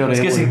también lloré.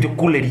 Es que sintió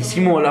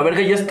culerísimo. La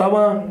verga ya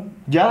estaba.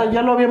 Ya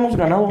lo habíamos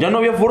ganado. Ya no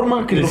había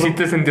forma. Que sí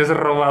te sentías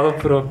robado,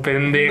 pero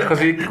pendejo.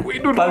 Así que, güey,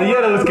 no. Padilla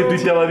era los que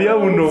tuiteaba día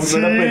uno. Sí,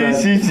 no era penal.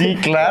 sí,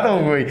 claro,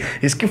 güey.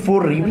 Es que fue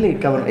horrible,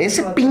 cabrón.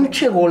 Ese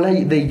pinche gol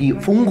ahí de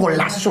Gio fue un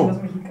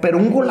golazo. Pero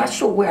un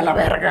golazo, güey, a la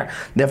verga.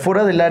 De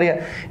afuera del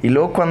área. Y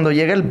luego cuando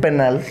llega el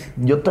penal,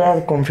 yo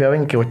todavía confiaba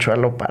en que Ochoa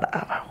lo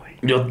paraba, güey.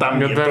 Yo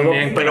también,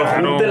 pero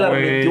claro, Junte la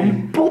güey. metió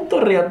un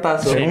puto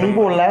riatazo. Sí, un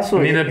golazo.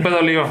 Ni de pedo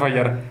le iba a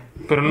fallar.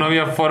 Pero no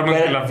había forma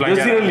en que la fallara.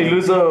 Yo sí era el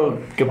iluso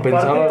que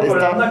pensaba.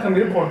 Holanda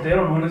cambió de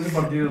portero, ¿no? En ese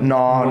partido.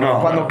 No.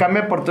 Cuando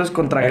cambia portero es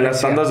contra En Grecia.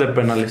 las tandas de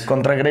penales.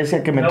 Contra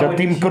Grecia que metió a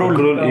Tim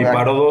Krul. Y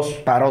paró 2.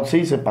 Paró,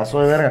 sí, se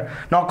pasó de verga.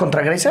 No,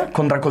 ¿contra Grecia?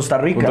 Contra Costa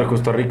Rica. Contra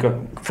Costa Rica.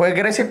 Fue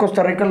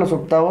Grecia-Costa Rica en los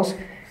octavos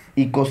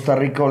y Costa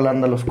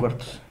Rica-Holanda los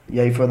cuartos.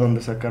 Y ahí fue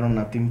donde sacaron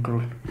a Tim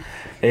Krul.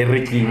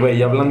 Ricky,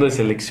 güey, hablando de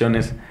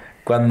selecciones.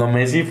 Cuando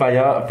Messi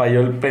falló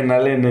el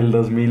penal en el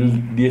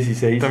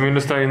 2016. También lo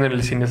estaba viendo en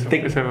el cine.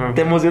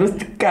 Te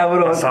emocionaste,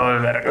 cabrón. Pasado de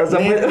verga. O sea,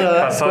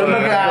 Pasado de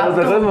verga.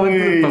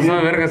 Pasado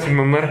de verga sin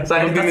mamar. O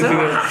sea, no tienes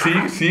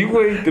idea. Sí,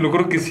 güey. Te lo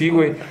juro que sí,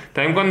 güey.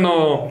 También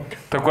cuando...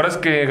 ¿Te acuerdas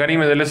que Gary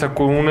Medel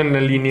sacó una en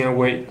la línea,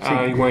 güey? Sí,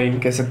 ay, güey.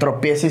 Que se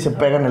tropieza y se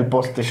pega en el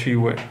poste. Sí,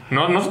 güey.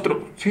 No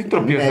sí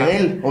tropieza.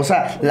 Medel. O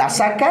sea, la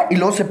saca y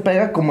luego se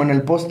pega como en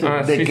el poste.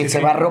 Se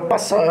barró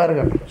pasado de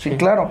verga. Sí,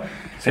 claro.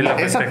 Sí, la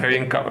festeja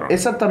bien cabrón.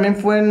 ¿Esa también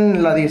fue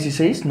en la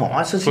 16? No,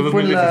 esa sí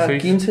fue en la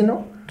 15,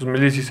 ¿no?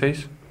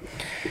 2016.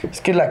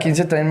 Es que la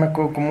 15 también me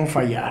acuerdo cómo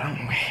fallaron,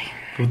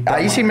 güey.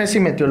 Ahí sí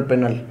Messi metió el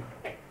penal.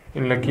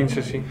 En la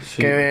 15, sí.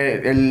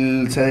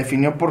 Que se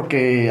definió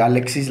porque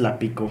Alexis la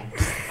picó.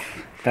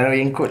 Pero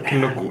bien cool. Qué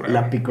locura.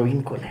 La picó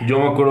bien cool. Yo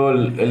me acuerdo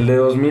el de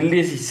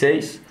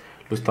 2016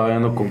 lo estaba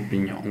viendo con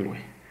Piñón, güey.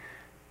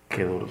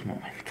 Qué duros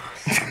momentos.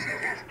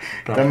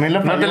 También la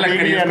no te la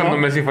querías ¿no? cuando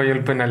Messi falló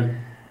el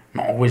penal.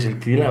 No, güey,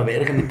 sentí la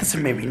verga. Neta se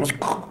me vino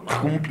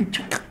un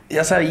pinche...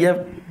 Ya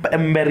sabía,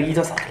 en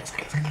verguillas.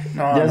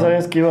 No, ya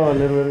sabías que iba a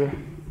valer verga.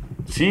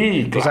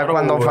 Sí, claro. O sea,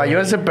 cuando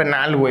falló ese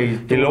penal, güey.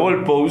 Y luego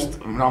el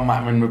post, no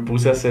mames, me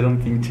puse a hacer un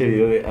pinche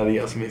video de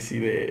adiós Messi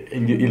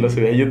y lo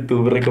subí a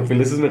YouTube,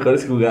 recopilé sus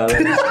mejores jugadas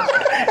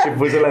y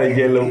puse la de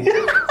Yellow.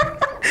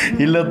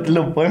 Y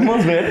lo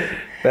podemos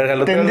ver.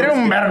 Verga, tendría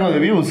un vergo de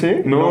views,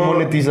 ¿eh? No. ¿Lo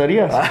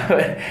monetizarías?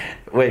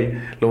 Güey,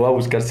 lo voy a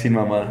buscar sin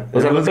mamada. O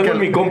sea, lo tengo en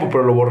mi compu,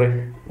 pero lo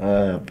borré.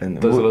 Pendejo.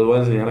 Entonces se los voy a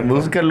enseñar acá.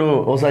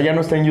 Búscalo. O sea, ya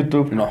no está en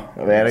YouTube. No.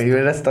 A ver, yo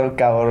hubiera estado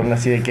cabrón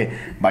así de que...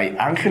 By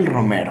Ángel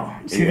Romero.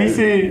 Sí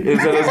dice,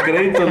 entre los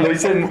créditos lo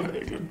dicen...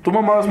 ¿Tú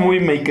mamabas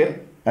Movie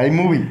Maker?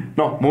 iMovie.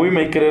 No, Movie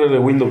Maker era de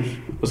Windows.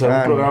 O sea,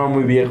 un programa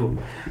muy viejo.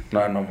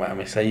 No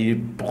mames,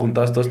 ahí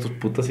juntabas todas tus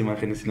putas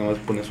imágenes y nomás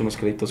ponías unos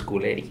créditos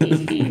culeri.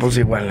 Pues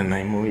igual en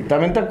iMovie.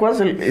 ¿También te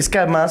acuerdas? Es que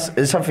además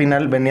esa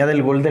final venía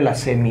del gol de la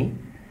semi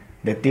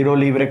de tiro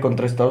libre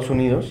contra Estados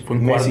Unidos. Fue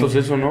en cuartos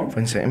eso, ¿no?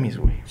 Fue en semis,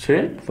 güey.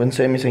 ¿Sí? Fue en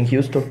semis en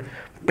Houston.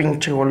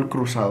 Pinche gol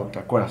cruzado, ¿te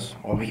acuerdas?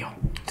 Obvio.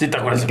 Sí, ¿te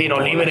acuerdas? Tiro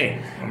libre.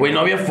 Güey, no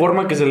había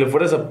forma que se le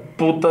fuera esa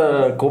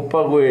puta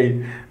copa,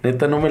 güey.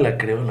 Neta, no me la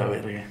creo, la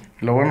verga.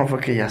 Lo bueno fue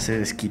que ya se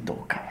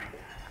desquitó, cabrón.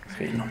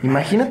 Sí, no.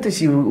 Imagínate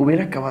si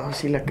hubiera acabado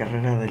así la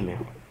carrera de Leo.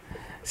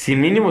 Si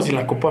mínimo, si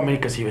la Copa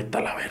América sí vete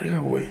a la verga,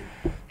 güey.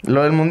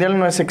 Lo del Mundial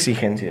no es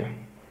exigencia.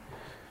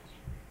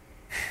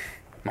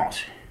 No,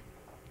 sí.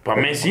 ¿Para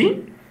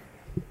Messi?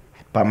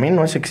 Para mí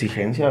no es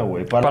exigencia,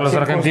 güey. Para los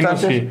argentinos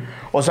sí.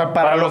 O sea,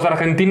 para los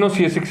argentinos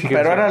sí es exigencia.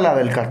 Pero era la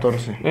del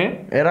 14.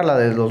 ¿Eh? Era la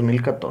del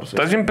 2014.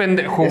 Estás bien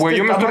pendejo, güey.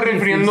 Yo me estoy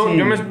refiriendo...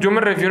 Yo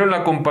me refiero a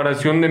la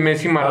comparación de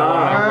Messi y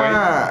Maradona,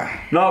 güey.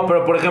 No,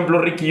 pero por ejemplo,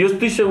 Ricky, yo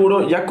estoy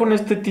seguro, ya con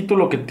este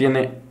título que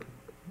tiene,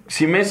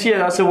 si Messi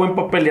hace buen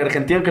papel y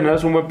Argentina en general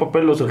hace un buen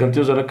papel, los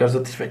argentinos van a quedar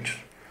satisfechos.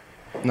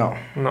 No.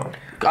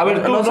 A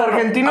ver, tú...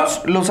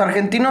 Los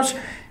argentinos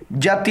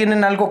ya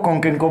tienen algo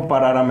con qué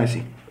comparar a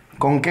Messi.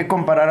 Con qué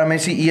comparar a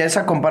Messi. Y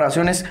esa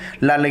comparación es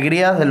la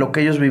alegría de lo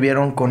que ellos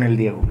vivieron con el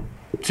Diego.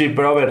 Sí,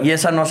 pero a ver. Y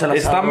esa no se la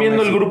están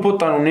viendo Messi. El grupo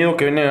tan unido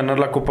que viene a ganar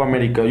la Copa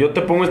América. Yo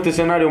te pongo este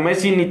escenario.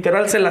 Messi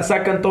literal se la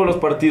saca en todos los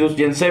partidos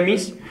y en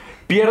semis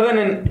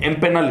pierden en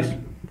penales.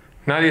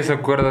 Nadie se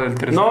acuerda del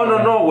 3.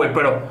 No, güey,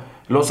 pero...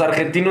 Los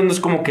argentinos no es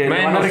como que...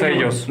 Menos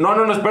ellos.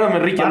 No, espérame,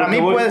 Ricky. Para mí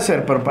puede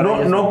ser, pero para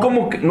ellos no,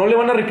 como que no le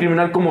van a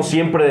recriminar como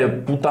siempre de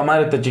puta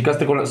madre, te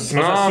chicaste con... O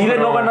sea, sí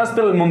pero... no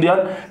ganaste el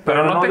Mundial,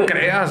 pero no te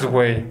creas,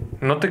 güey.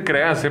 No te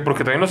creas,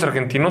 porque también los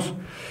argentinos...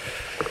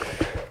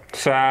 O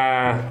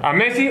sea, a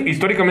Messi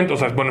históricamente, o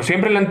sea, bueno,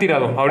 siempre le han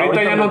tirado.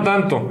 Ahorita ya no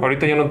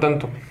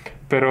tanto.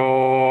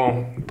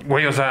 Pero,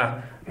 güey, o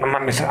sea, no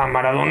mames, a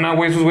Maradona,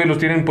 güey, esos güey los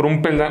tienen por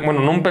un peldaño,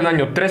 bueno, no un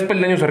peldaño, 3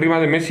 peldaños arriba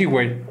de Messi,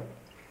 güey.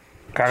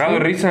 Cagado de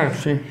risa.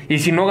 Sí. Y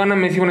si no gana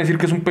Messi van a decir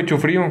que es un pecho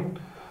frío.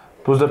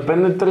 Pues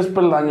depende de 3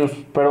 peldaños.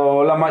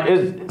 Pero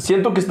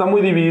siento que está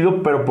muy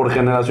dividido, pero por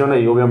generación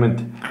ahí,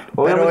 obviamente.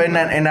 Pero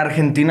en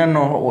Argentina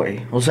no,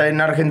 güey. O sea,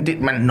 en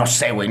Argentina... No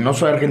sé, güey. No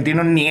soy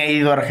argentino ni he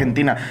ido a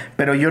Argentina.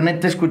 Pero yo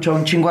neta he escuchado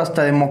un chingo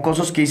hasta de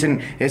mocosos que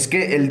dicen... Es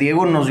que el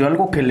Diego nos dio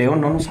algo que Leo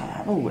no nos ha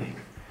dado, güey.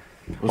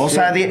 O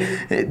sea,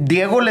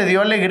 Diego le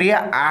dio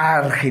alegría a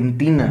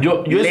Argentina.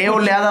 Leo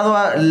le ha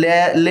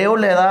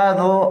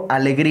dado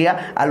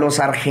alegría a los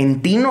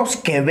argentinos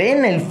que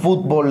ven el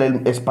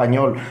fútbol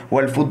español o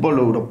el fútbol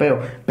europeo.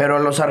 Pero a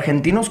los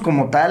argentinos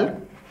como tal...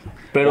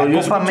 Pero yo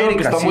escucho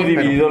que está muy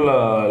dividido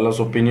las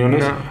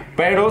opiniones. No.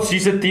 Pero sí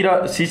se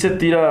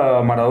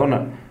tira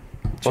Maradona.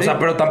 O sea,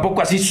 pero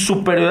tampoco así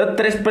superioridad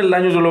 3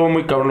 peldaños. Yo lo veo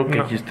muy cabrón lo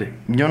que dijiste.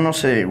 Yo no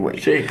sé, güey.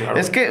 Sí, claro.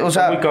 Es que, o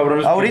sea,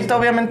 ahorita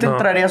obviamente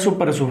entraría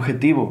súper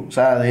subjetivo. O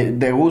sea,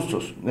 de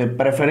gustos, de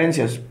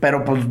preferencias.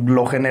 Pero pues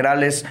lo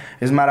general es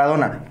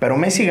Maradona. Pero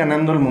Messi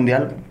ganando el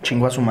Mundial,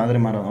 chingó a su madre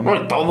Maradona.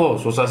 No,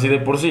 todos. O sea, así de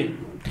por sí.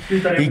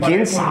 Y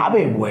quién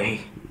sabe,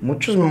 güey.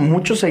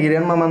 Muchos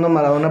seguirían mamando a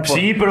Maradona por...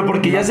 Sí, pero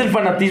porque ya es el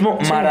fanatismo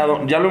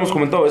Maradona. Ya lo hemos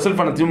comentado, es el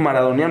fanatismo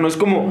maradoniano. Es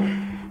como,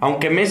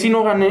 aunque Messi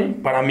no gane,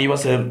 para mí va a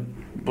ser...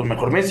 Pues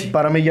mejor Messi.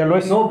 Para mí ya lo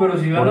es. No, pero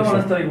si ganan van a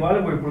estar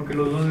igual, güey, porque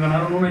los dos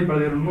ganaron una y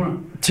perdieron una.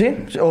 Sí,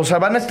 o sea,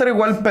 van a estar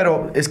igual,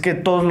 pero es que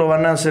todos lo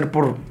van a hacer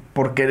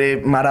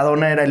porque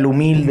Maradona era el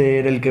humilde,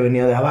 era el que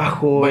venía de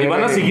abajo. Y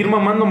van a seguir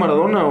mamando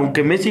Maradona,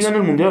 aunque Messi gane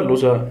el Mundial, o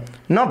sea...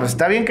 No, pues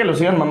está bien que lo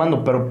sigan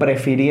mamando, pero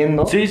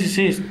prefiriendo...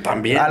 Sí,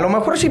 también. A lo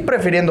mejor sí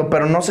prefiriendo,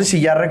 pero no sé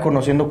si ya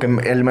reconociendo que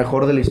el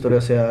mejor de la historia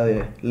sea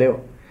de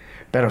Leo.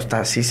 Pero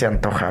sí se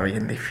antoja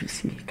bien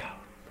difícil,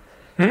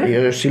 cabrón.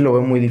 Yo sí lo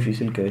veo muy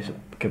difícil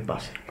que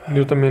pase.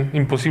 Yo también.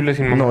 Imposible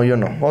sin mamá. No, yo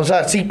no. O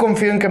sea, sí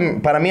confío en que...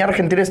 Para mí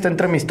Argentina está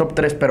entre mis top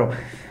 3, pero...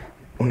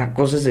 Una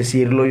cosa es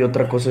decirlo y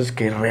otra cosa es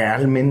que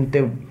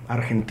realmente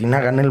Argentina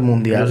gane el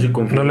Mundial. Yo sí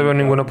confío. No le veo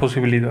ninguna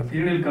posibilidad.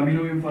 Tienen el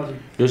camino bien fácil.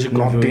 Yo sí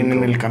confío. No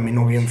tienen el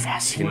camino bien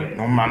fácil. Bueno.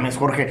 No mames,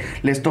 Jorge.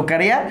 Les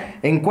tocaría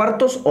en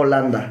cuartos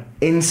Holanda.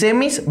 En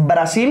semis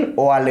Brasil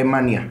o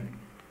Alemania.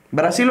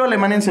 Brasil o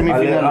Alemania en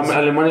semifinales.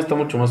 Alemania está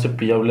mucho más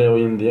cepillable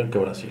hoy en día que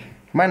Brasil.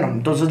 Bueno,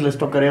 entonces les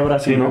tocaría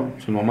Brasil. Sí, ¿no?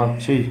 Sin mamá.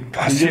 Sí.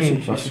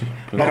 Fácil.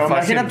 Pero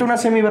imagínate una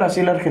semi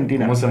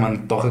Brasil-Argentina. ¿Cómo se me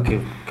antoja que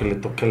le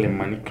toque a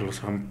Alemania y que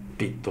los hagan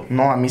pito?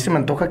 No, a mí se me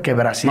antoja que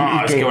Brasil...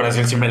 No, es que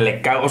Brasil sí me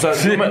le cago. O sea,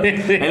 en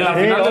la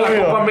final de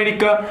la Copa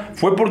América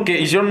fue porque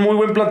hicieron muy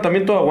buen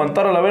planteamiento de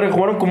aguantar a la verga.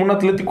 Jugaron como un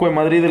Atlético de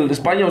Madrid de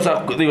España. O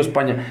sea,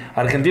 España.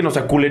 Argentina, o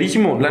sea,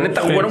 culerísimo. La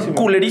neta, jugaron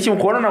culerísimo.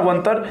 Jugaron a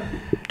aguantar.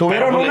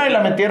 Tuvieron una y la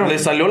metieron. Le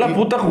salió la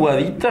puta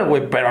jugadita,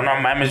 güey. Pero no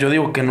mames, yo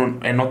digo que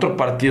en otro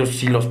partido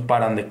sí los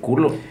paran de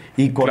culo.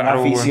 Y con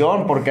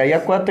afición, porque ahí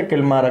acuérdate que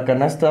el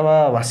Maracaná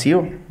estaba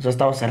vacío. O sea,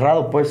 estaba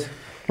cerrado, pues.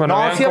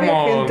 Bueno, no, sí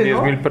como había gente,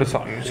 10,000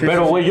 personas. Sí,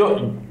 pero, güey,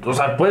 o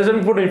sea, puede ser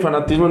por el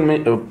fanatismo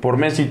por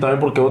Messi también,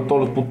 porque veo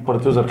todos los putos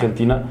partidos de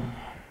Argentina.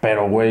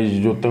 Pero,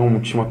 güey, yo tengo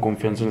muchísima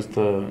confianza en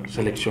esta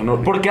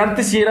selección. Porque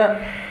antes sí era,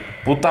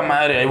 puta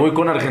madre, ahí voy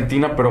con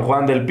Argentina, pero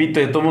juegan del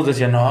pito. Y todos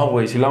decían, no,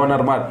 güey, sí la van a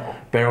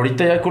armar. Pero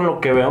ahorita ya con lo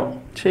que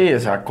veo... Sí,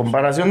 esa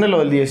comparación de lo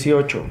del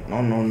 18.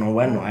 No,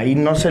 bueno, ahí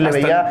no se le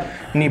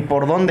veía ni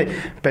por dónde.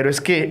 Pero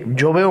es que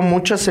yo veo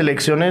muchas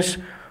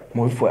selecciones...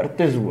 muy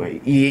fuertes,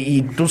 güey.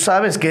 Y tú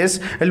sabes que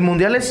el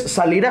Mundial es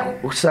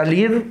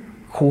salir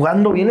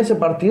jugando bien ese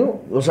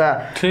partido. O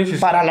sea,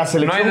 para la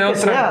selección no hay de que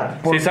otra.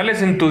 Si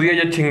sales en tu día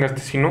ya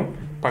chingaste, si no,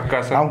 pa'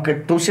 casa. Aunque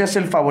tú seas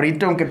el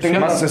favorito, aunque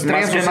tengas las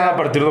estrellas. Más que nada a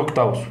partir de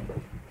octavos.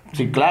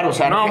 Sí, claro, o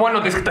sea... No,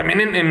 bueno, es que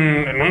también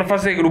en una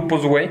fase de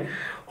grupos, güey...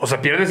 O sea,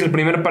 pierdes el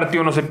primer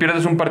partido, no sé,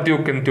 pierdes un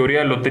partido que en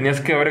teoría lo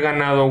tenías que haber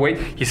ganado, güey.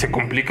 Y se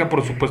complica,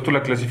 por supuesto,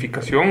 la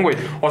clasificación, güey.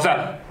 O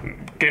sea,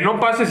 que no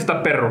pases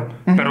está perro.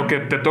 Pero que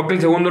te toque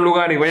el segundo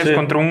lugar y vayas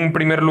contra un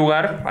primer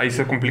lugar, ahí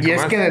se complica más. Y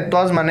es que de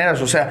todas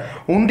maneras, o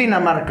sea, un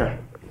Dinamarca.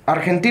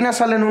 Argentina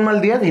sale en un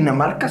mal día,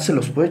 Dinamarca se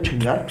los puede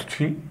chingar.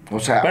 Sí. O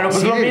sea, pero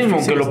pues lo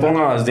mismo que lo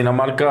pongas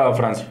Dinamarca a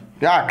Francia.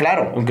 Ah,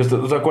 claro. Aunque,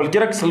 o sea,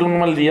 cualquiera que sale en un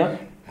mal día...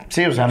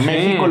 Sí, o sea,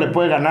 México le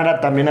puede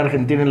ganar también a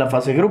Argentina en la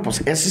fase de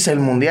grupos. Ese es el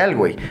Mundial,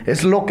 güey.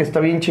 Es lo que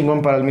está bien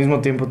chingón, para al mismo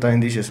tiempo también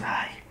dices,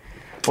 ay.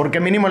 Porque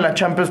mínimo en la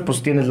Champions,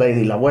 pues tienes la ida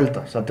y la vuelta.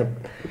 O sea,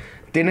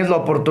 tienes la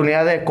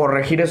oportunidad de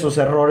corregir esos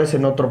errores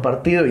en otro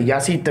partido. Y ya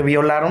si te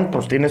violaron,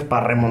 pues tienes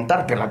para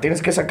remontar. Te la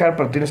tienes que sacar,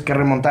 pero tienes que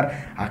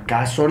remontar.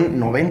 Acá son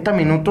 90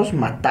 minutos,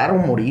 matar o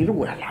morir,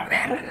 güey, a la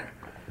verga.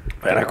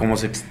 Verá cómo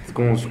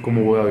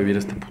voy a vivir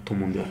este puto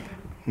Mundial.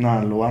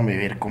 No, lo van a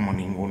vivir como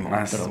ninguno.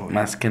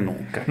 Más que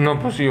nunca. No,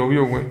 pues sí,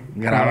 obvio, güey.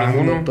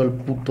 Grabando todo el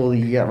puto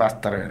día. Va a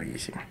estar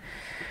verguísimo.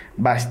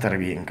 Va a estar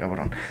bien,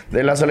 cabrón.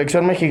 De la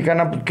selección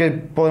mexicana, ¿qué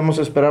podemos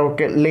esperar? ¿O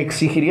qué? ¿Le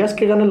exigirías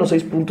que gane los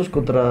 6 puntos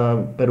contra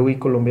Perú y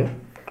Colombia?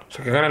 O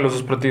sea, que ganen los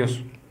 2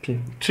 partidos. Sí.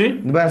 ¿Sí?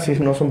 Bueno, sí,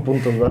 no son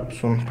puntos, ¿verdad?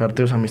 Son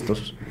partidos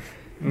amistosos.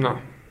 No.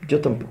 Yo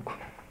tampoco.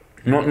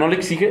 ¿No le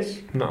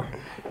exiges? No.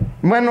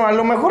 Bueno, a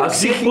lo mejor...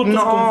 ¿Así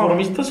putos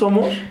conformistas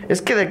somos?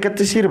 Es que ¿de qué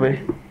te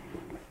sirve?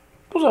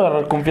 Pues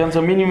agarrar confianza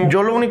mínimo.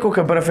 Yo lo único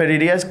que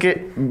preferiría es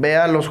que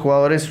vea a los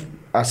jugadores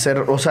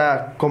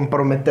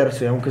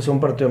comprometerse, aunque sea un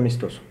partido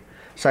amistoso.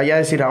 O sea, ya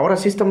decir, ahora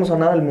sí estamos a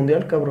nada del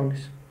Mundial,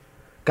 cabrones.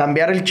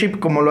 Cambiar el chip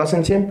como lo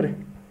hacen siempre.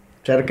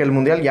 O sea, que el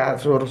Mundial ya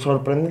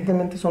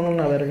sorprendentemente son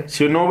una verga.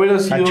 Si no hubiera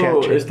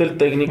sido el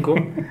técnico...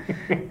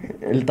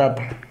 el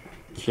Tata.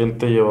 ¿Quién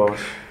te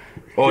llevabas?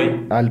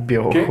 Hoy. Al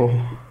Piojo.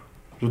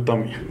 ¿Qué? Yo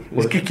también.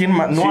 Es que ¿quién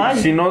más? No hay.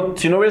 Si no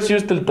hubiera sido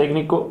el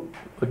técnico,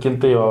 ¿a quién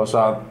te llevaba? O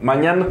sea,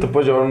 mañana te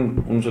puedes llevar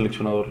un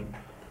seleccionador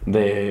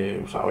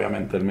de, o sea,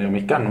 obviamente el medio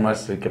mexicano, no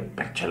es el que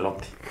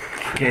Ancelotti.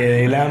 Que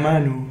de la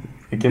mano.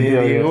 ¿Y quién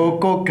te Diego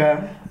Coca.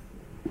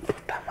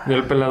 Yo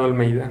el pelado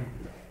Almeida.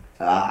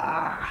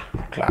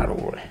 Claro,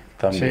 güey.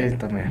 También. Sí,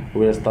 también.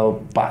 Hubiera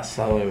estado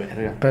pasado de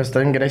verga. Pero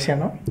está en Grecia,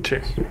 ¿no? Sí.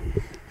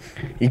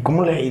 ¿Y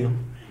cómo le ha ido?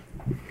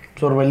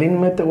 Orbelín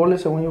mete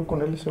goles, según yo,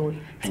 con él ese güey.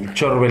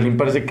 Pinche Orbelín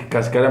parece que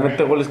Cascara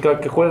mete goles cada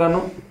que juega,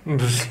 ¿no?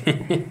 Pues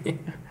sí.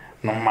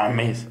 No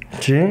mames.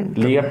 Sí.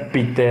 Liga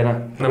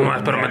pitera. No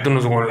más, pero mete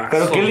unos golazos.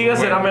 ¿Pero qué liga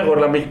güey. será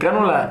mejor, la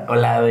mexicana o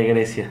la de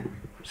Grecia?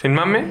 ¿Sin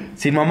mame?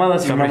 Sin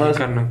mamadas, La sin mamadas.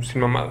 mexicana,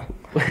 sin mamada.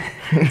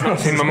 No,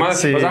 sin mamada.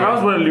 Sí. O sea,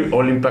 vamos por el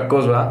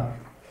Olympiacos, ¿verdad?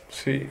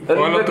 Sí. El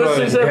O el otro Olympiacos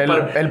de-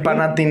 sí El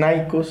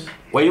Panathinaikos.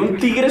 Güey, un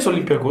Tigres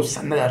Olympiacos se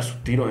han de dar su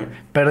tiro,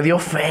 Perdió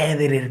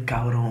Federer,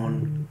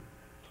 cabrón.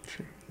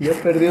 Ya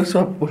perdió su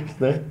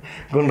apuesta.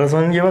 Con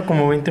razón lleva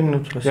como 20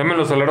 minutos. Ya me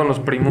lo salaron los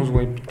primos,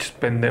 güey. Pinches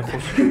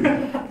pendejos.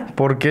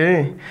 ¿Por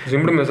qué?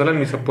 Siempre me salen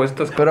mis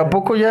apuestas. Pero ¿a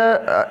poco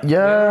ya?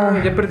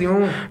 Ya perdió.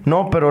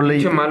 No, pero le...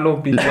 Pinche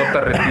malo,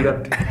 pilota,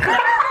 retírate.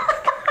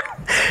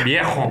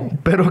 Viejo.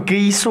 ¿Pero qué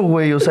hizo,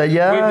 güey? O sea,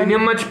 ya... Güey, tenía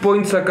match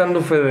point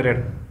sacando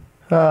Federer.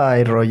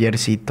 Ay,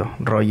 Rogercito.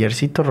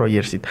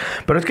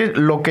 Pero es que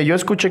lo que yo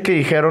escuché que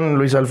dijeron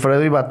Luis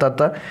Alfredo y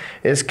Batata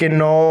es que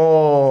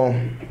no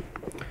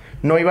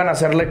iban a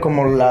hacerle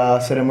como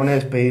la ceremonia de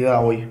despedida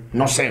hoy.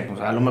 No sé,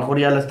 pues a lo mejor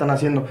ya la están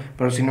haciendo.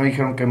 Pero si no,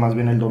 dijeron que más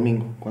bien el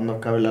domingo, cuando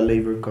acabe la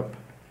Labor Cup,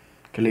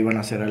 que le iban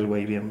a hacer al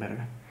güey bien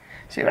verga.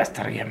 Sí, va a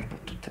estar bien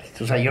puto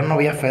triste. O sea, yo no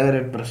vi a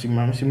Federer, pero sí,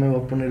 mami, sí me voy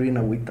a poner bien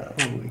agüitado,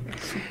 güey.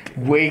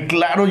 Güey,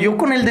 claro, yo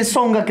con el de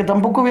Songa, que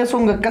tampoco vi a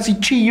Songa, casi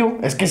chillo.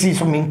 Es que sí,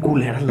 son bien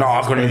culeras.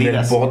 No, con el del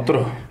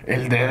Potro.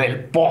 El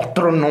del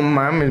Potro, no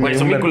mames. Güey,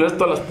 son bien ver- culeras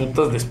todas las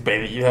putas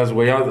despedidas,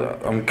 güey.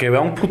 Aunque vea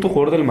a un puto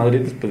jugador del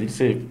Madrid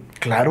despedirse.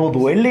 Claro,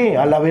 duele.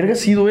 A la verga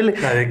sí duele.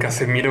 La de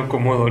Casemiro,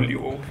 cómo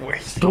dolió, güey.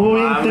 Estuvo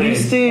bien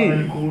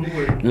triste.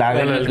 La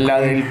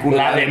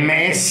de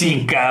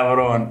Messi,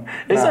 cabrón.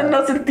 Esa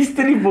no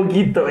sentiste ni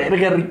poquito,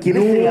 verga.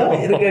 Requieres de la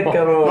verga,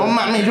 cabrón. No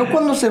mames, yo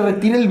cuando se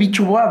retire el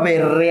bicho voy a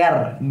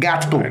berrear.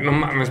 Gato. No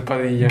mames,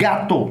 Padilla.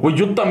 Gato. Güey,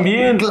 yo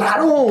también.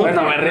 Claro.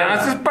 Bueno, berrear.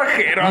 Haces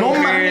pajero, No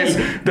Ángel. mames.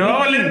 Te va a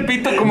valer el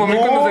pito como a mí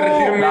No. cuando se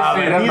retire No, Messi.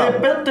 verga, Ni no. de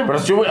pedo te- Pero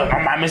sí, güey, no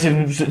mames,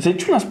 se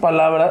echa unas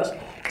palabras.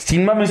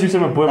 Sin mames sí se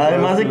me puede.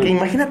 Además de que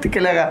imagínate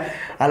que le haga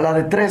a la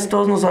de 3,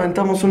 todos nos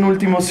aventamos un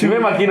último. Sí me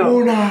imagino.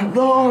 1,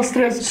 2,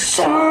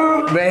 3.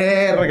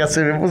 Verga,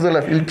 se me puso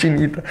la piel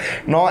chinita.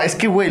 No, es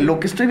que, güey, lo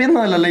que estoy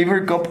viendo de la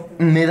Labor Cup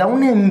me da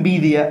una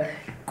envidia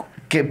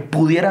que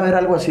pudiera haber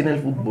algo así en el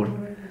fútbol.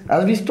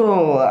 ¿Has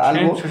visto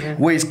algo? Sí, sí, sí.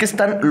 Güey, es que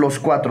están los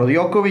 4.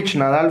 Djokovic,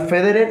 Nadal,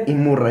 Federer y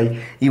Murray.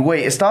 Y,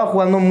 güey, estaba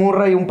jugando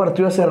Murray un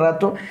partido hace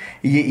rato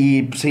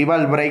y se iba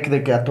al break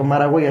de que a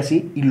tomar agua y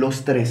así. Y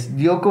los 3,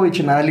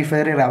 Djokovic, Nadal y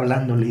Federer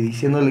hablándole y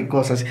diciéndole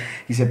cosas.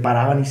 Y se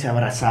paraban y se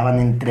abrazaban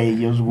entre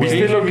ellos, güey.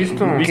 ¿Viste lo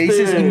visto? ¿Qué ¿Viste?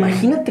 dices?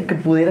 Imagínate que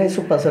pudiera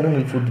eso pasar en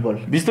el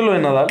fútbol. ¿Viste lo de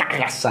Nadal?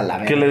 Cagas a la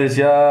verga. Que le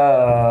decía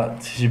a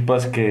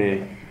Tsitsipas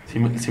que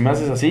si me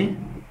haces así,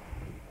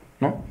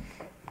 ¿no?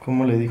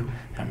 ¿Cómo le dijo?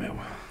 Ya me voy.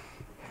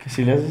 Que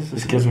si le haces Es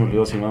así. que se me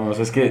olvidó, si vamos.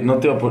 Es que no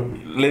te va a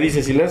poner. Le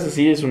dice, si le haces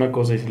así es una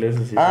cosa y si le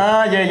haces así.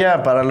 Ah,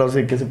 ya, para los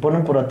de que se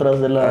ponen por atrás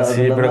de la...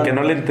 sí, de la pero mano. que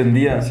no le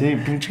entendía. Sí,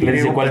 pinche Le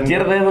dice, griego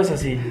cualquier pendejo. dedo es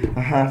así.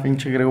 Ajá,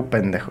 pinche griego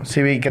pendejo.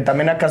 Sí, vi que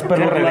también a Casper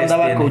 ¿Qué lo revés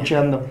andaba tiene?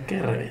 coacheando.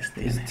 Qué revés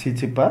tiene.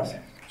 ¿Sí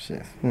pasa? Sí,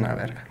 es una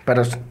verga.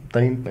 Pero está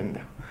bien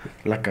pendejo.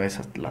 La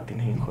cabeza la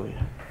tiene bien jodida.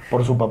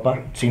 Por su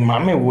papá. Sin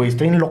mame, güey.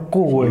 Está bien loco,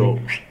 güey. Lo-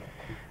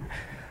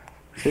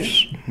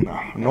 ¿Sí?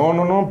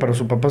 No, pero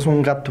su papá es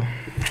un gato.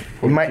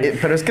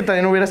 Pero es que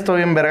también hubiera estado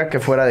bien verga que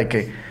fuera de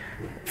que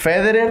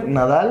Federer,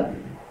 Nadal,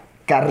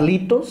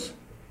 Carlitos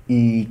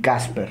y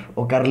Casper.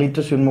 O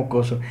Carlitos y un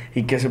mocoso.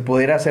 Y que se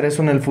pudiera hacer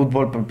eso en el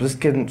fútbol. Pero pues es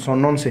que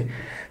son 11.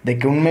 De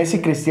que un Messi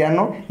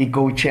Cristiano y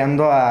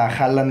coacheando a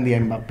Haaland y a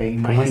Mbappé.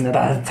 ¿Cómo Imagínate.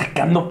 está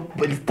sacando?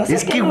 Está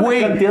Es que, sacando güey,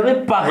 una cantidad de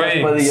pajas,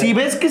 güey, Padilla. Si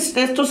ves que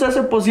esto se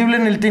hace posible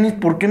en el tenis,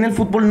 ¿por qué en el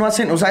fútbol no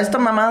hacen? O sea, esta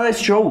mamada es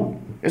show.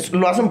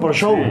 Lo hacen por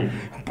show. Sí.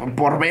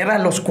 Por ver a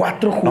los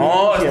 4 No,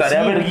 jugadores. y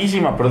estaría así.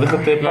 verguísima, pero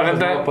déjate de La pajas,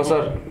 neta- no va a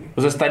pasar.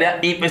 O sea,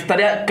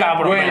 estaría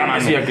cabrón. Güey, ver a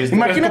Messi y a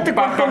Cristiano. Imagínate Es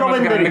tu paja cuánto no más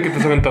grande vendería. que te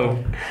has aventado.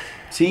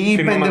 Sí,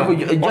 Sin pendejo. mamada.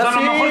 Ya O sea, a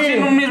lo sé. mejor si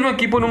en un mismo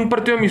equipo, en un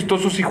partido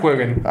amistoso, sí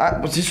jueguen. Ah,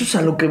 pues eso es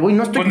a lo que voy.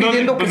 No estoy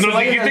pidiendo que pues se nos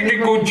vayan dijiste al que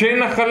mismo-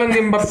 coachen a Haaland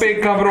y Mbappé,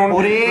 cabrón.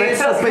 Por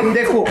eso,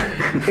 pendejo.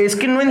 Es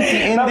que no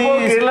entiendes. No puedo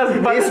creer las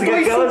pajas que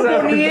Estoy acabas de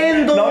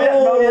suponiendo.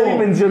 No había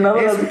dimensionado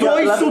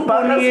Estoy las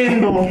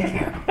suponiendo.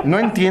 No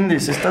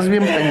entiendes. Estás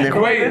bien pendejo.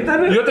 Güey,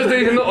 yo te estoy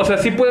diciendo, o sea,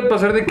 sí puede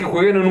pasar de que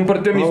jueguen en un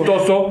partido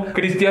amistoso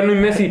Cristiano y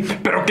Messi,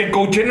 pero que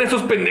coachen a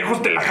esos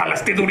pendejos te la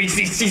jalaste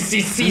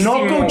durísimo.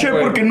 No, coche,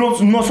 güey. porque no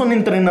son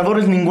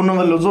entrenadores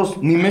ninguno de los dos.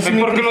 Ni Messi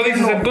ni ¿Por qué lo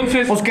Cristiano. dices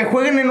entonces? Pues que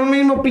jueguen en un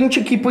mismo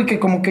pinche equipo y que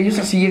como que ellos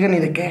así llegan y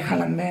de que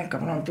jalan,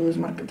 cabrón, tú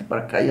desmárcate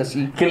para acá y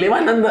así. Que le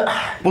van a andar.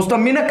 Pues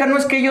también acá no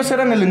es que ellos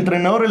eran el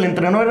entrenador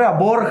era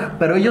Borg,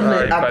 pero ellos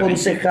Ay, le Padilla.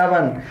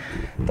 aconsejaban.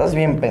 Estás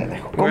bien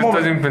pendejo.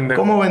 Estás bien pendejo.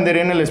 ¿Cómo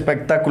venderían el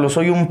espectáculo?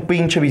 Soy un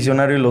pinche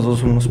visionario y los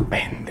dos unos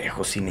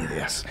pendejos sin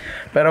ideas.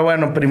 Pero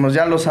bueno, primos,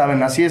 ya lo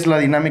saben. Así es la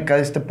dinámica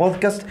de este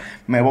podcast.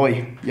 Me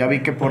voy. Ya vi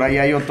que por ahí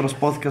hay otros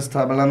podcasts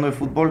hablando de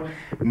fútbol.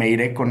 Me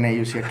iré con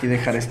ellos y aquí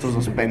dejaré estos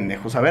dos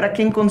pendejos. A ver a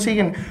quién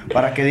consiguen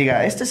para que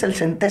diga, este es el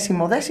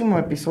 110º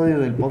episodio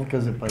del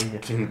podcast de Padilla.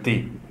 Sin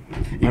ti.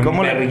 ¿Y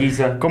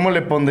cómo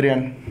le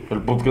pondrían?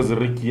 El podcast de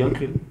Ricky y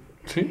Ángel.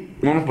 ¿Sí?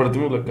 ¿No nos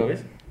partimos la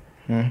cabeza?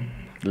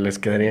 Les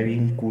quedaría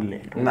bien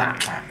culero. Nah,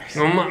 mames.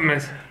 No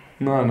mames.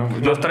 No.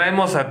 Los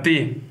traemos a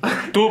ti.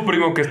 Tú,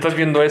 primo, que estás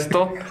viendo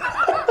esto.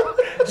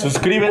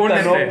 Suscríbete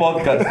al nuevo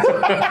podcast.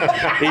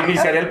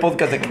 Iniciaré el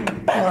podcast de que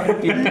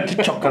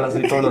chócalas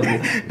y todos los días.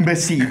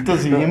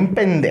 Besitos y bien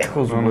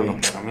pendejos, güey. No,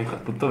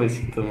 puto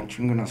besito. No.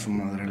 Chinguen a su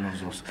madre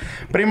los dos.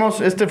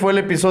 Primos, este fue el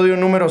episodio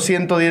número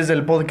 110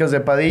 del podcast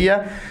de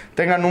Padilla.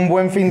 Tengan un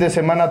buen fin de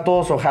semana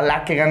todos.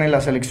 Ojalá que gane la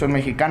selección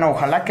mexicana.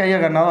 Ojalá que haya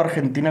ganado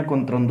Argentina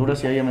contra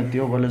Honduras y haya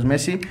metido goles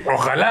Messi.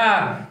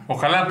 Ojalá,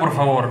 por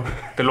favor.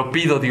 Te lo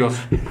pido, Dios.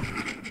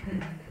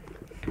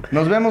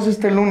 Nos vemos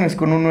este lunes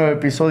con un nuevo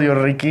episodio,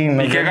 Ricky.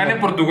 Y que gane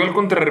Portugal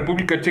contra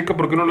República Checa,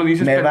 ¿por qué no lo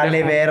dices? Me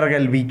vale verga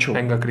el bicho.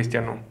 Venga,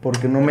 Cristiano.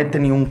 Porque no mete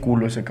ni un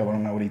culo ese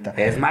cabrón ahorita.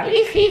 Es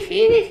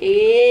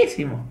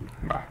malísimo.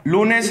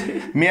 Lunes,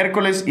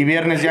 miércoles y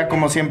viernes ya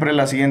como siempre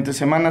la siguiente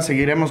semana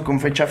seguiremos con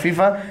fecha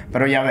FIFA,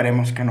 pero ya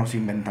veremos qué nos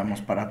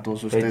inventamos para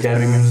todos ustedes,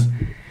 primos.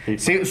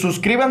 Sí,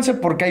 suscríbanse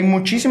porque hay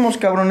muchísimos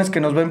cabrones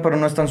que nos ven pero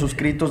no están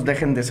suscritos.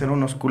 Dejen de ser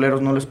unos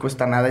culeros, no les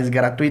cuesta nada, es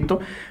gratuito.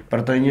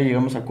 Pero también ya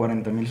llegamos a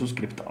 40,000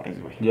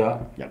 suscriptores, güey.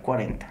 Ya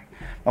 40.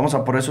 Vamos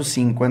a por esos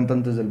 50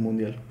 antes del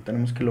Mundial.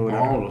 Tenemos que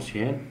lograrlo. No, los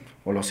 100.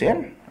 O los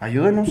 100.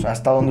 Ayúdenos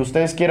hasta donde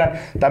ustedes quieran.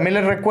 También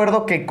les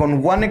recuerdo que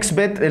con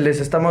OneXBet les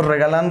estamos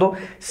regalando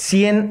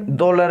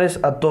 $100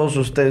 a todos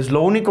ustedes.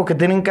 Lo único que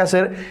tienen que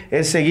hacer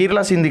es seguir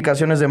las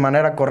indicaciones de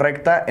manera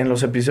correcta. En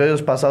los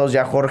episodios pasados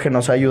ya Jorge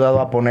nos ha ayudado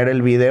a poner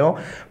el video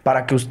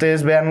para que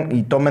ustedes vean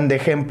y tomen de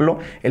ejemplo.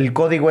 El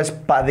código es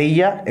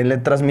Padilla en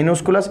letras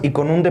minúsculas y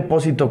con un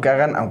depósito que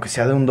hagan, aunque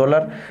sea de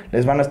 $1,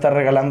 les van a estar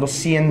regalando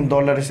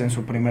 $100 en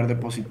su primer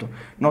depósito.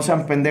 No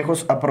sean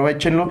pendejos,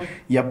 aprovechenlo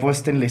y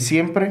apuéstenle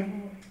siempre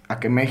a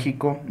que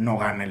México no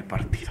gane el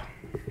partido.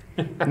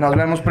 Nos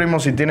vemos,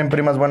 primos. Si tienen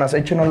primas buenas,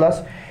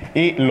 échenoslas.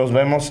 Y los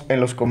vemos en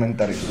los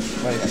comentarios.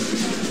 Bye,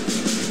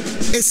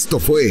 bye. Esto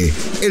fue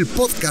el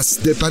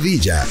podcast de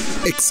Padilla,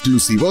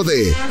 exclusivo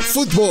de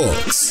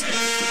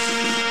Footbox.